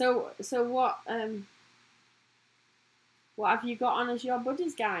 So what have you got on as your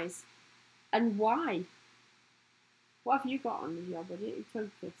buddies, guys? And why? What have you got on as your buddy?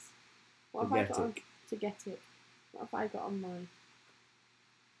 Togekiss. What have I got on to get it? What have I got on mine?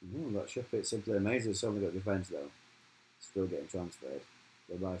 That Shuppet simply amazing. It's only got defense though. Still getting transferred.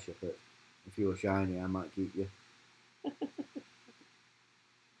 Bye-bye, Shuppet. If you were shiny, I might keep you.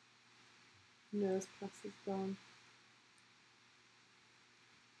 Nose plus is gone.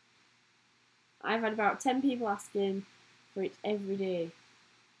 I've had about 10 people asking for it every day.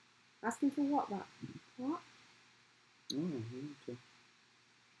 Asking for what? What? Okay.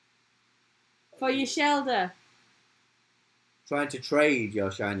 For your Shelder. Trying to trade your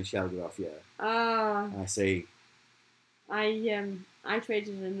shiny Shelder off you. Ah. I see. I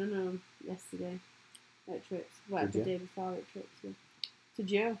traded an unknown yesterday at Trips. Well, the day before at Trips, yeah. To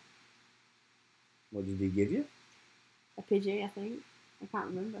Joe. What did he give you? A Pidgey, I think. I can't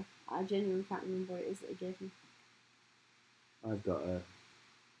remember. I genuinely can't remember what it is that he gave me. I've got a...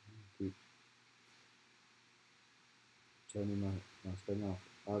 Keep turning my thing off.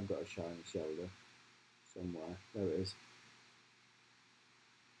 I've got a shiny Shelder somewhere. There it is.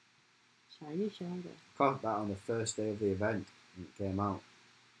 Shiny Shelder. Caught that on the first day of the event when it came out.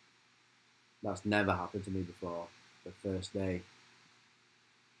 That's never happened to me before. The first day.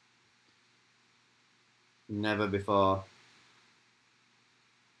 Never before.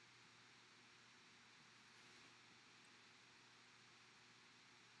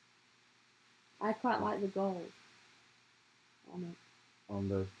 I quite like the gold on it. On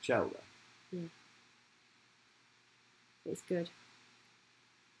the Shelder? Yeah. It's good.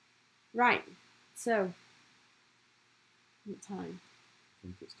 Right, so, what time? I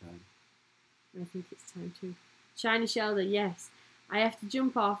think it's time. I think it's time too. Shiny Shelder, yes. I have to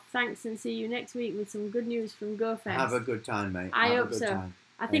jump off. Thanks and see you next week with some good news from GoFest. Have a good time, mate. I Have hope a good so. time.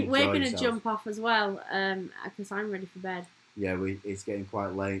 I think we're enjoy going to yourself. jump off as well because I'm ready for bed. Yeah, it's getting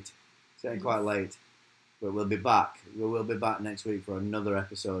quite late. It's getting quite late. But we'll be back. We will be back next week for another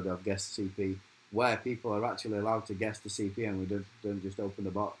episode of Guess the CP, where people are actually allowed to guess the CP and we don't just open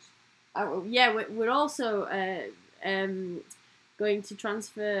the box. Yeah, we're also going to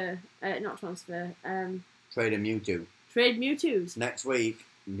transfer, not transfer, Trade a Mewtwo. trade Mewtwo's. Next week,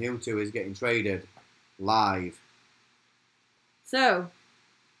 Mewtwo is getting traded live. So,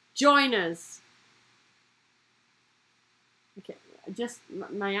 join us. Okay, just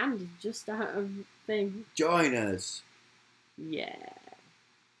my hand is just out of thing. Join us. Yeah.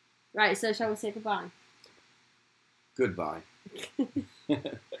 Right, so shall we say goodbye? Goodbye.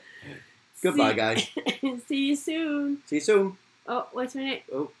 Goodbye, guys. See you soon. See you soon. Oh, wait a minute.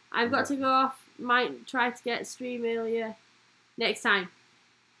 Oh, I've got to go off. Might try to get stream earlier next time.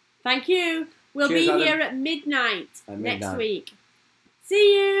 Thank you. We'll Cheers, be Adam. here at midnight At next midnight. week.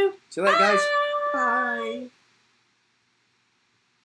 See you. See you later, guys. Bye.